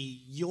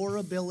family, your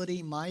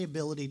ability, my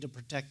ability to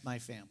protect my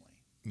family.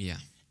 Yeah.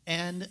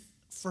 And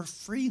for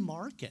free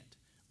market,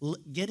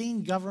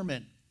 getting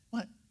government,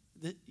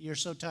 you're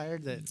so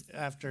tired that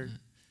after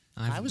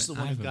I was the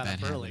one I who have a got bad up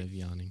habit early. of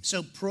yawning.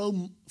 So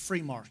pro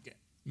free market,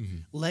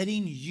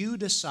 letting you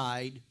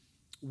decide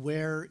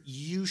where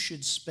you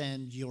should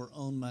spend your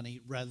own money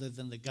rather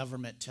than the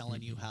government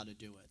telling you how to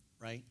do it,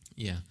 right?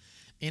 Yeah.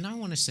 And I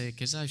want to say,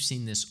 because I've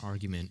seen this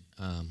argument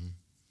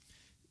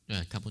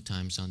a couple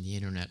times on the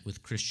internet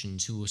with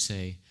Christians who will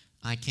say,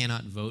 I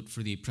cannot vote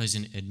for the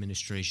present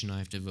administration. I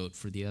have to vote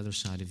for the other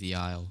side of the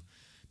aisle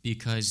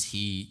because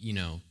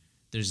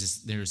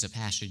there's a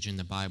passage in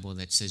the Bible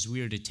that says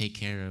we are to take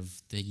care of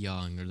the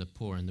young or the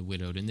poor and the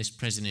widowed, and this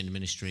present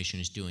administration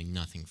is doing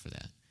nothing for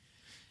that.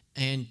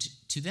 And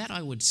to that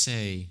I would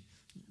say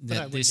that But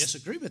I would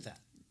disagree with that.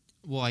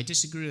 Well, I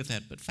disagree with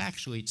that, but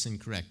factually it's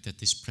incorrect that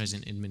this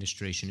present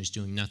administration is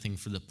doing nothing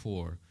for the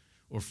poor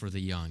or for the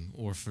young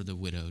or for the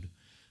widowed.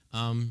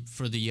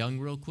 For the young,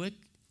 real quick,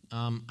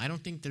 I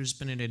don't think there's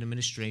been an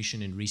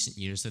administration in recent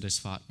years that has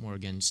fought more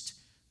against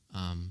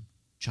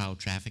child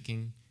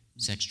trafficking,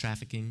 sex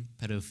trafficking,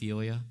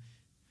 pedophilia.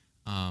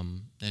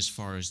 As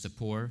far as the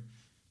poor,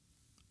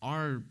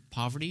 our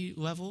poverty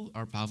level,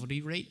 our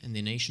poverty rate in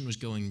the nation was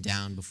going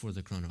down before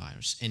the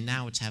coronavirus, and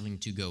now it's having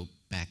to go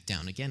back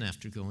down again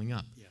after going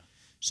up. Yeah.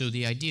 So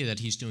the idea that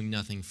he's doing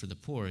nothing for the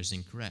poor is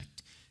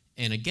incorrect.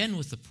 And again,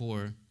 with the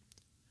poor,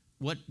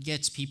 what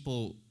gets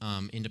people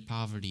into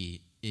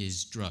poverty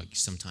is drugs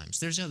sometimes.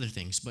 There's other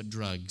things, but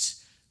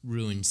drugs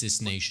ruins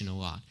this nation a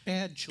lot.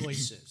 Bad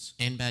choices.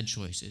 And bad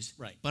choices.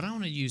 Right. But I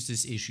want to use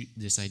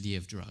this idea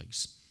of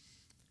drugs.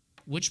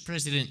 Which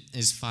president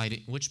has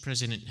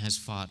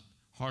fought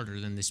harder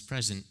than this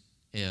present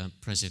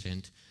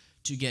president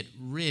to get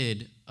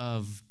rid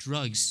of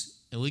drugs,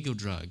 illegal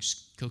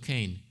drugs,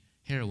 cocaine,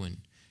 heroin,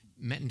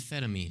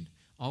 methamphetamine,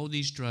 all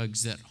these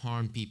drugs that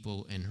harm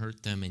people and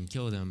hurt them and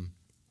kill them,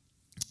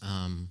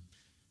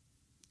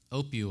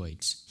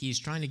 opioids. He's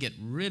trying to get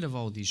rid of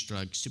all these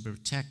drugs to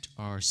protect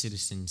our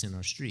citizens in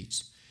our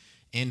streets.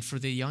 And for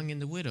the young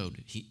and the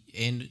widowed, you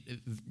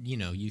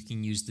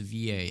can use the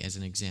VA as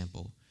an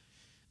example.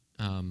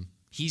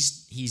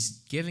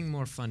 He's giving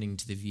more funding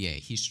to the VA.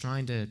 He's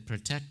trying to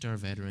protect our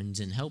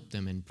veterans and help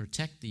them and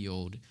protect the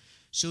old.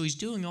 So he's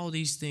doing all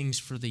these things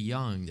for the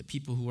young, the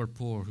people who are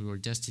poor, who are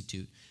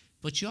destitute.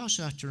 But you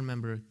also have to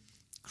remember,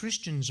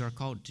 Christians are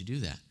called to do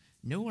that.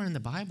 Nowhere in the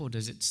Bible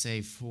does it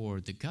say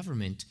for the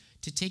government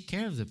to take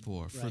care of the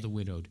poor, for the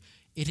widowed.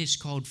 It is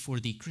called for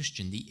the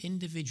Christian, the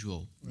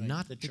individual,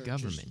 not the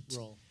government.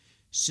 Role.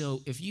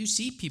 So if you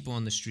see people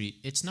on the street,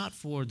 it's not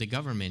for the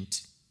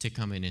government to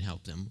come in and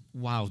help them,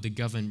 while the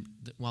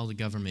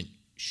government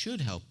should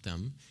help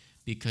them,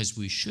 because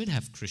we should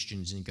have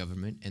Christians in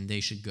government, and they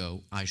should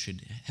go, I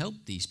should help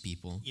these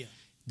people. Yeah.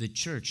 The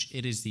church,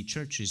 it is the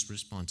church's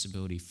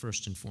responsibility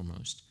first and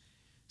foremost.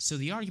 So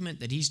the argument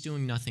that he's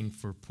doing nothing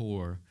for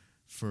poor,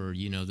 for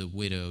the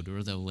widowed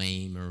or the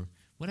lame or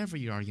whatever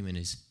your argument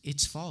is,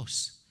 it's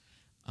false.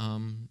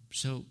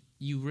 So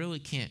you really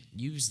can't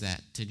use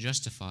that to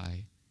justify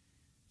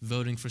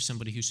voting for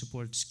somebody who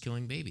supports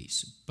killing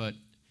babies. But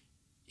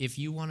if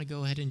you want to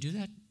go ahead and do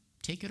that,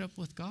 take it up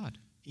with God.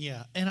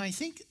 Yeah, and I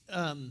think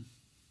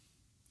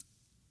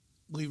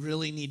we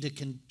really need to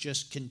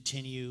just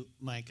continue,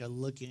 Micah,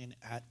 looking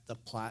at the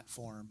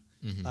platform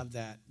of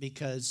that,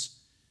 because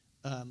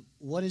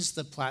what is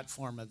the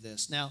platform of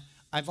this? Now,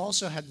 I've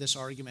also had this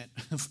argument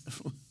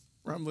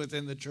from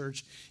within the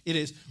church. It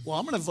is, well,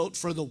 I'm going to vote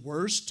for the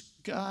worst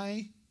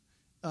guy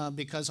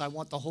because I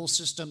want the whole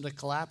system to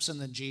collapse, and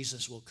then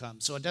Jesus will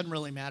come. So it doesn't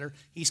really matter.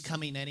 He's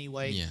coming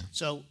anyway. Yeah.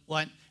 So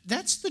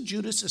that's the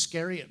Judas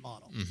Iscariot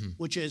model,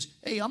 which is,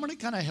 hey, I'm going to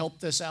kind of help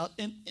this out.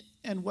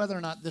 And whether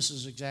or not this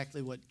is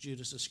exactly what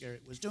Judas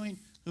Iscariot was doing,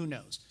 who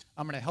knows?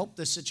 I'm going to help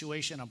this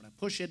situation. I'm going to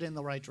push it in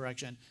the right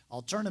direction.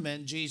 I'll turn him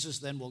in. Jesus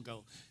then will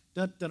go,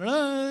 dun, dun,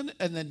 dun,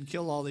 and then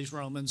kill all these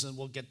Romans, and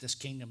we'll get this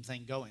kingdom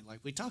thing going, like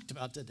we talked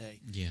about today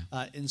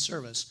in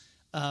service.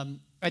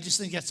 I just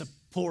think that's a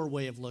poor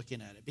way of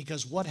looking at it,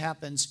 because what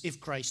happens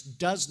if Christ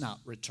does not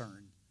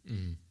return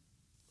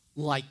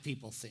like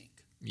people think?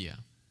 Yeah.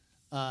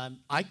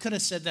 I could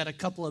have said that a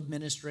couple of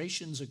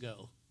ministrations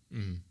ago,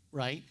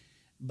 right?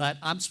 But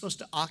I'm supposed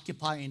to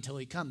occupy until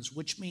he comes,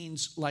 which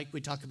means, like we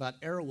talk about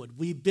Arrowwood,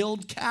 we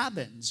build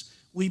cabins.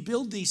 We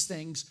build these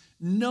things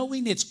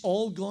knowing it's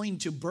all going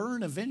to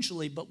burn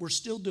eventually, but we're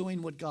still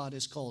doing what God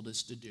has called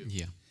us to do.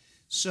 Yeah.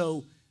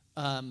 So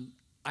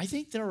I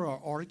think there are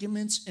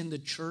arguments in the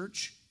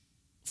church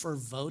for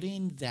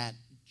voting that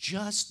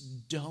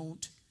just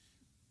don't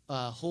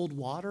hold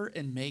water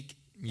and make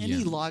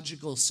any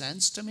logical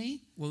sense to me.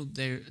 Well,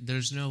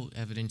 there's no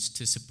evidence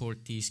to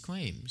support these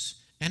claims.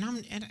 And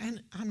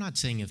I'm not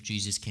saying if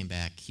Jesus came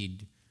back,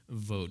 he'd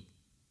vote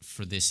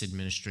for this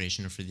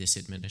administration or for this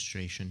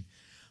administration.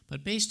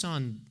 But based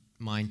on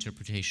my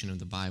interpretation of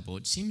the Bible,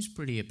 it seems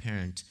pretty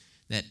apparent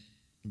that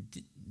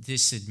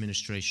this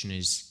administration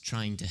is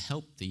trying to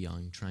help the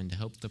young, trying to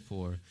help the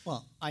poor.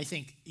 Well, I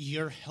think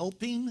you're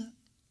helping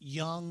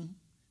young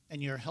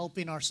and you're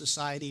helping our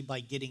society by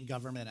getting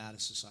government out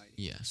of society.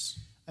 Yes.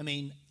 I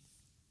mean,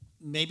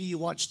 maybe you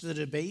watched the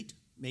debate,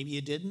 maybe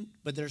you didn't,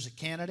 but there's a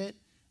candidate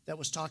that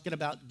was talking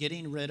about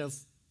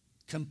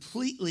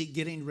completely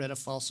getting rid of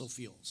fossil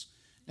fuels.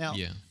 Now,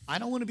 Yeah. I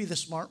don't want to be the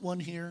smart one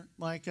here,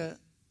 Micah.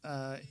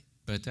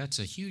 But that's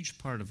a huge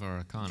part of our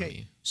economy.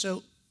 Okay,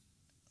 so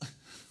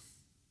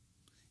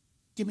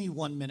give me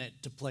 1 minute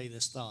to play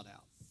this thought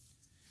out.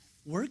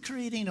 We're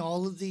creating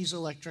all of these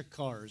electric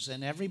cars,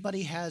 and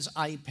everybody has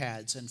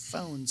iPads and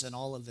phones and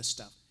all of this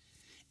stuff.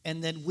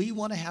 And then we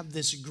want to have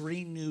this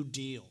Green New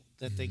Deal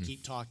that they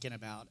keep talking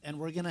about, and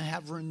we're going to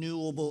have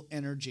renewable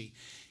energy.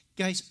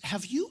 Guys,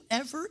 have you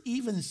ever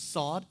even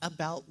thought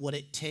about what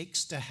it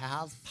takes to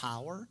have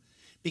power?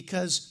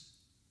 Because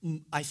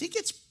I think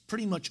it's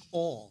pretty much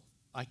all.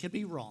 I could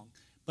be wrong,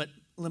 but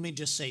let me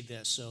just say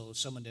this so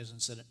someone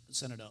doesn't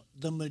send it out.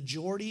 The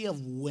majority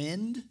of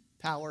wind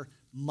power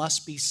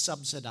must be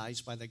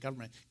subsidized by the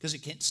government because it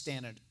can't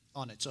stand it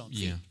on its own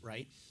feet,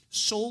 right?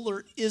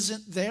 Solar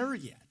isn't there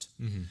yet.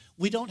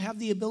 We don't have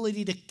the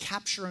ability to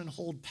capture and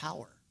hold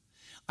power.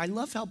 I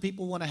love how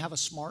people want to have a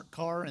smart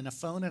car and a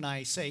phone, and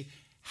I say,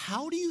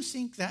 how do you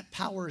think that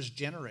power is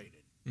generated?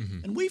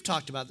 And we've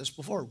talked about this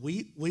before.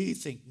 We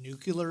think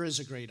nuclear is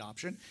a great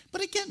option.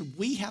 But again,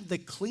 we have the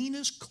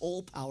cleanest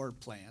coal-powered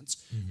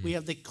plants. We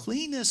have the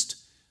cleanest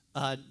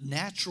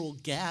natural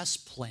gas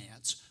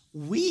plants.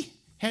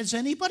 Has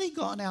anybody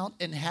gone out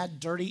and had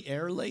dirty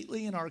air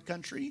lately in our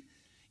country?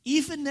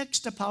 Even next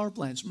to power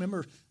plants.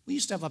 Remember, we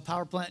used to have a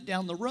power plant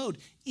down the road.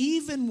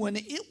 Even when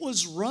it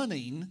was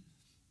running,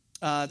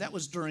 that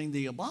was during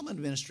the Obama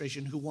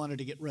administration, who wanted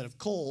to get rid of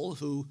coal,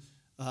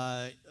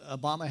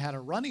 Obama had a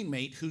running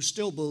mate who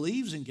still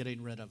believes in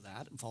getting rid of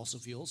that and fossil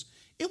fuels.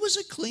 It was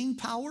a clean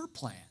power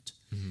plant.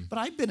 But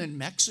I've been in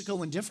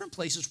Mexico and different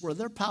places where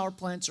their power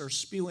plants are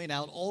spewing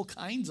out all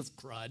kinds of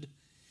crud.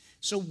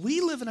 So we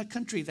live in a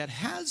country that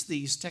has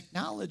these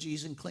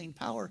technologies and clean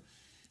power,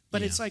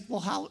 but it's like, well,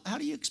 how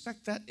do you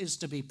expect that is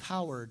to be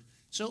powered?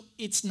 So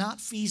it's not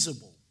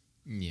feasible.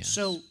 Yeah.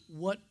 So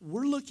what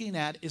we're looking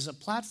at is a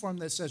platform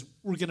that says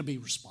we're going to be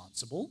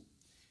responsible.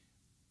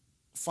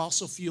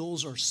 Fossil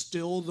fuels are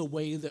still the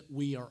way that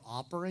we are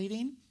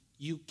operating.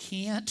 You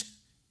can't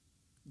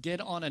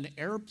get on an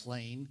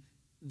airplane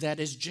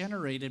that is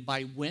generated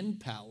by wind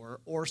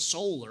power or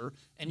solar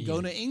and go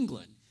to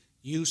England.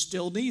 You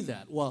still need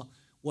that. Well,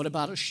 what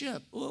about a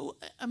ship? Well,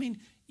 I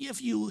mean,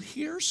 if you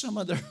hear some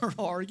of their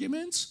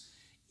arguments,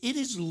 it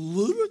is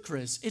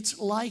ludicrous. It's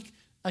like,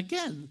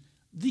 again,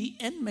 the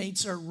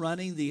inmates are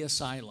running the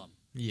asylum.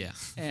 Yeah.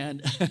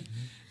 And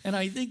and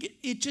I think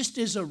it just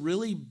is a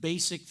really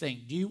basic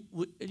thing. Do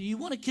you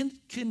want to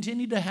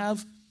continue to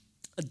have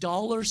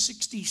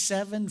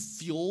 $1.67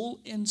 fuel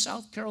in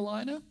South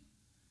Carolina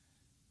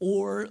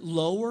or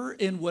lower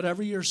in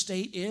whatever your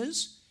state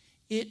is?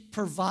 It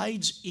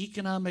provides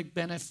economic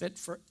benefit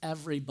for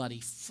everybody,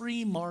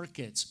 free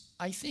markets.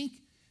 I think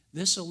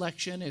this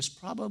election is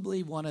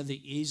probably one of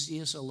the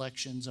easiest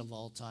elections of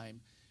all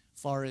time,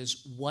 far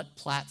as what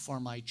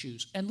platform I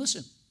choose. And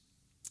listen,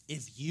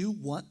 if you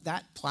want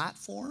that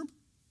platform,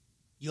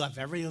 you have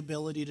every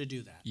ability to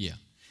do that. Yeah.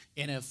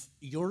 And if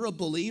you're a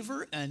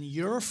believer and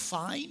you're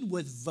fine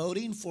with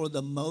voting for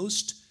the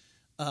most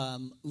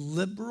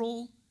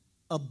liberal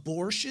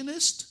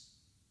abortionist,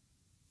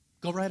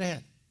 go right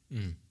ahead.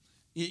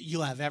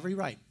 You have every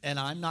right. And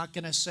I'm not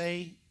going to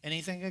say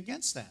anything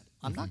against that.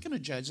 I'm not going to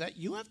judge that.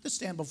 You have to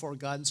stand before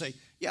God and say,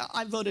 yeah,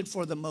 I voted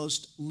for the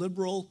most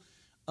liberal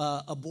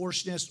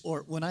abortionist,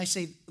 or when I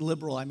say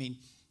liberal, I mean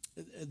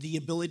the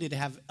ability to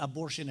have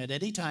abortion at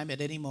any time, at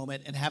any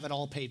moment, and have it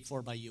all paid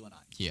for by you and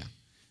I. Yeah.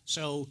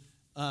 So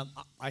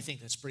I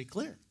think that's pretty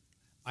clear.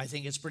 I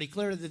think it's pretty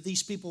clear that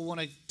these people want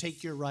to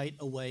take your right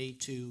away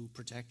to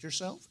protect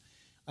yourself.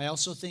 I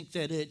also think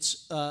that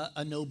it's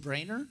a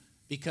no-brainer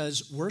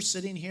because we're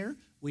sitting here.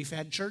 We've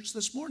had church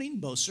this morning,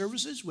 both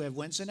services. We have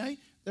Wednesday night.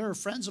 There are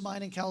friends of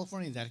mine in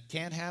California that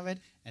can't have it,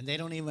 and they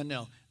don't even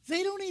know.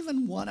 They don't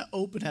even want to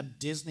open up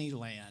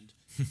Disneyland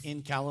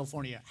in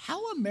California.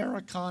 How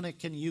Americana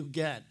can you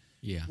get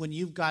when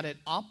you've got it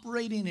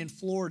operating in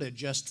Florida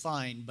just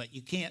fine, but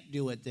you can't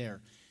do it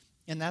there?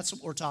 And that's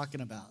what we're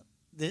talking about.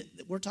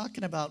 We're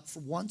talking about, for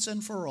once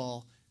and for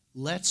all,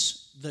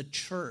 let's the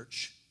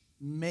church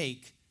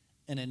make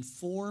an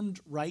informed,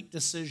 right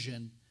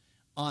decision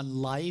on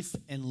life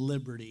and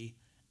liberty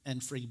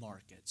and free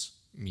markets.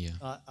 Yeah.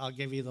 I'll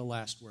give you the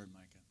last word,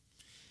 Micah.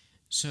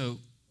 So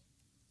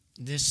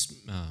this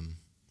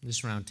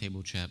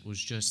roundtable chat was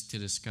just to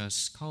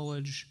discuss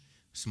college,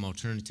 some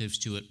alternatives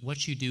to it,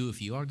 what you do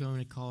if you are going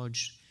to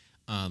college.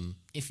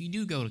 If you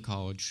do go to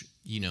college,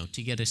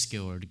 to get a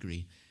skill or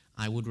degree,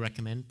 I would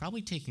recommend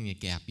probably taking a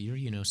gap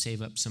year,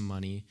 save up some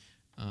money,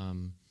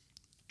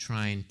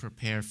 try and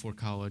prepare for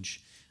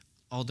college.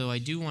 Although I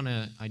do want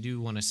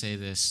to say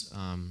this,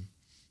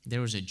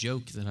 there was a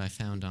joke that I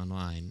found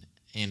online,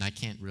 and I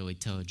can't really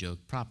tell a joke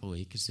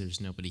properly because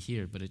there's nobody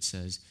here, but it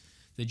says,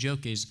 the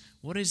joke is,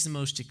 what is the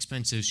most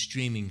expensive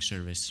streaming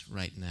service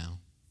right now?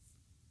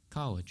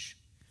 College.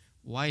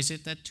 Why is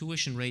it that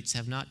tuition rates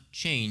have not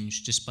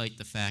changed despite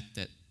the fact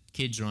that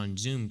kids are on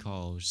Zoom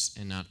calls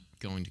and not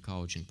going to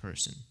college in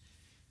person?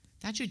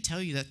 That should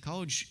tell you that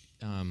college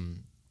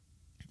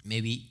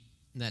maybe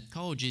that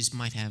colleges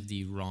might have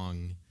the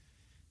wrong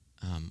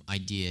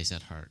ideas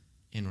at heart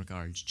in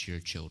regards to your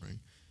children.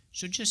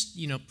 So just,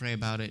 pray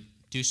about it,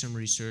 do some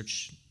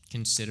research,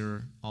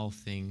 consider all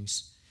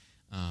things.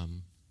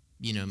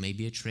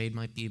 Maybe a trade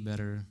might be a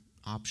better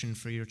option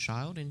for your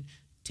child, and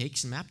take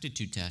some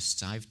aptitude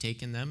tests. I've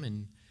taken them,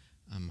 and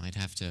I'd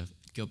have to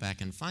go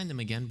back and find them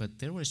again, but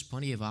there was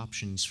plenty of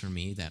options for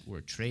me that were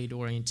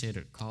trade-oriented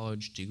or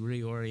college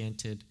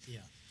degree-oriented. Yeah.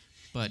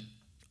 But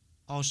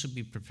also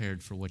be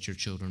prepared for what your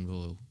children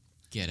will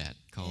get at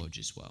college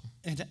as well.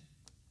 And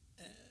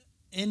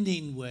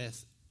ending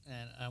with,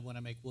 and I want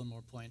to make one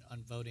more point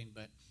on voting,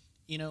 but,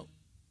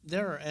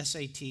 there are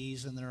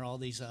SATs and there are all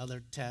these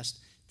other tests.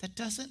 That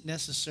doesn't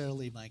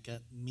necessarily,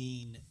 Micah,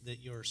 mean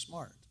that you're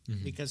smart.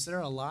 Mm-hmm. Because there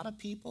are a lot of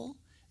people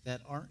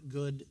that aren't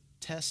good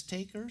test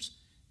takers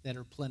that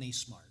are plenty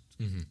smart,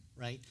 mm-hmm.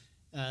 right?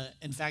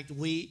 In fact,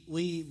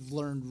 we've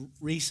learned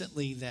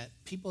recently that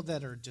people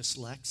that are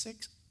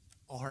dyslexic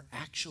are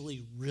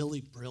actually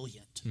really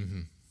brilliant.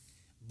 Mm-hmm.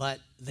 But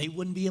they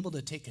wouldn't be able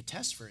to take a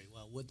test very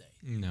well, would they?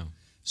 No.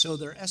 So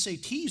their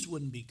SATs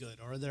wouldn't be good,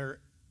 or their,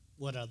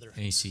 what other?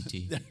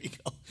 ACT. There you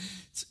go.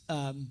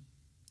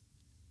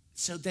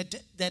 So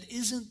that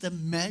isn't the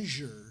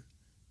measure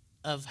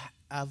of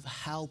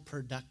how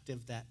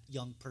productive that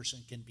young person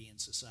can be in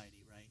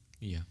society, right?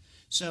 Yeah.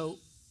 So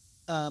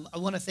I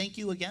want to thank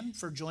you again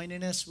for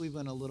joining us. We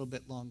went a little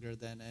bit longer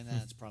than, and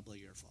that's probably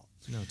your fault.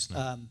 No, it's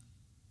not.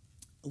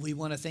 We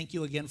want to thank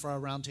you again for our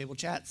roundtable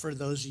chat. For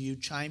those of you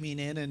chiming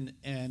in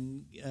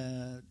and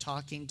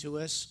talking to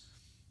us,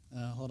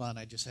 hold on,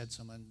 I just had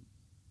someone.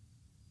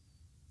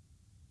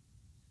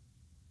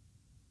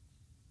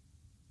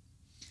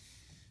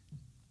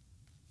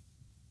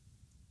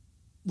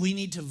 We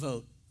need to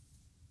vote,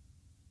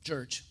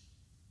 church.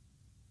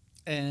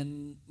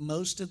 And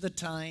most of the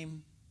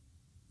time,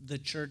 the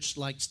church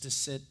likes to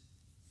sit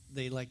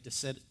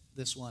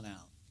this one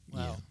out.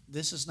 Well,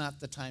 This is not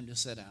the time to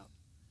sit out.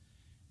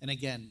 And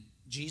again,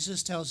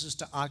 Jesus tells us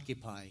to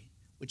occupy,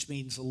 which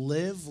means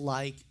live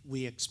like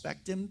we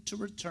expect him to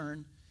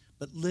return,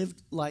 but live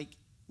like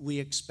we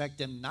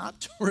expect him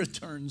not to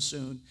return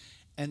soon,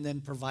 and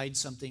then provide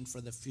something for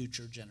the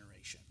future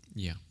generation.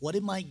 Yeah. What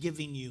am I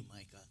giving you,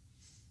 Micah,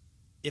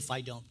 if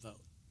I don't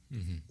vote?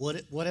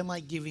 Mm-hmm. What am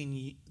I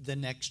giving the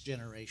next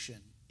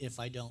generation if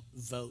I don't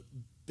vote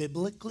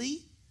biblically?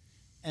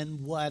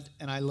 And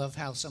I love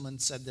how someone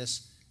said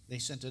this, they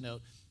sent a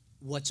note,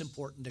 what's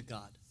important to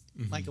God?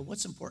 Mm-hmm. Micah,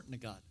 what's important to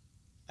God?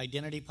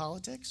 Identity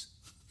politics?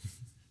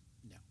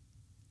 No.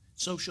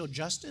 Social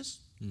justice?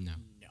 No.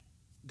 No.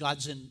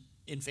 God's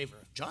in favor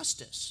of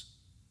justice.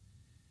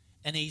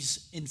 And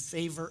he's in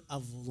favor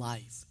of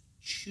life.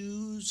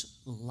 Choose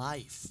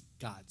life,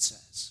 God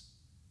says.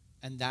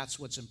 And that's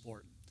what's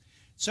important.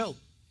 So,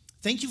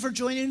 thank you for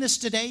joining us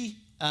today.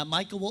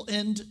 Micah will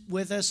end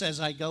with us as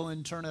I go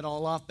and turn it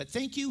all off. But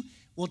thank you.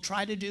 We'll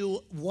try to do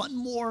one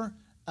more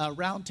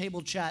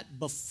roundtable chat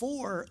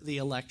before the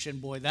election.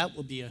 Boy, that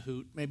will be a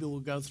hoot. Maybe we'll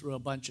go through a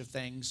bunch of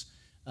things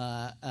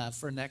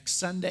for next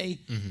Sunday.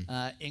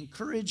 Mm-hmm.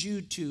 Encourage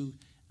you to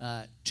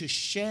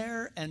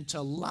share and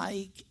to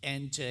like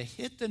and to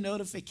hit the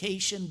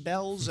notification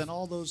bells and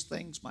all those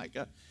things,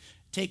 Micah.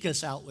 Take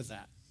us out with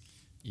that.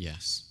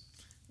 Yes.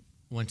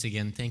 Once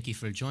again, thank you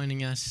for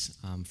joining us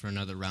for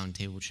another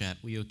roundtable chat.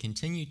 We will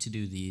continue to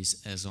do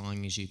these as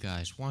long as you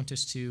guys want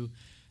us to.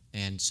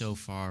 And so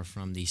far,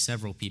 from the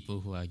several people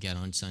who I get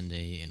on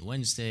Sunday and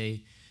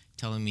Wednesday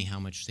telling me how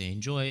much they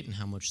enjoy it and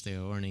how much they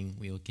are learning,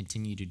 we will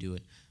continue to do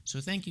it.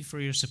 So thank you for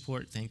your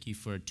support. Thank you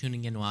for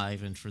tuning in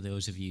live. And for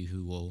those of you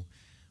who will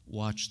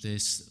watch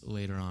this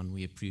later on,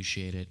 we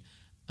appreciate it.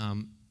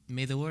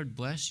 May the Lord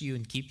bless you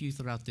and keep you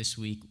throughout this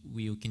week.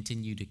 We will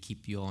continue to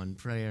keep you all in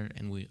prayer.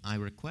 And I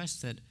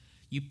request that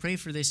you pray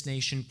for this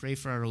nation, pray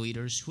for our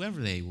leaders,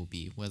 whoever they will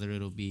be, whether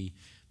it'll be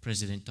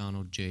President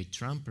Donald J.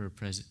 Trump or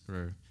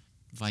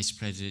Vice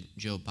President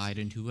Joe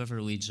Biden,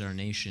 whoever leads our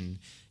nation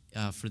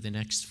for the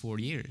next 4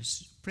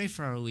 years. Pray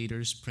for our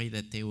leaders. Pray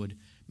that they would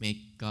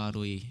make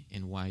godly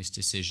and wise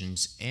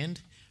decisions,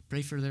 and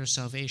pray for their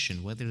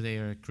salvation, whether they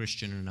are a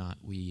Christian or not.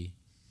 We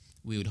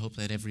would hope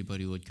that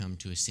everybody would come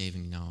to a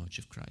saving knowledge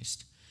of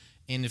Christ.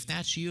 And if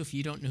that's you, if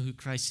you don't know who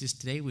Christ is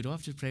today, we'd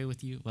love to pray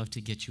with you, love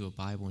to get you a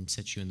Bible and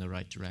set you in the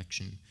right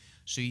direction.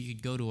 So you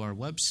could go to our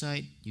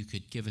website, you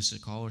could give us a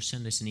call or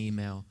send us an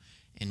email,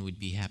 and we'd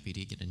be happy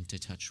to get into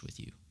touch with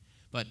you.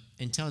 But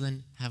until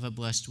then, have a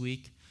blessed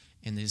week,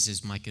 and this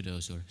is Micah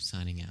Dozier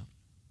signing out.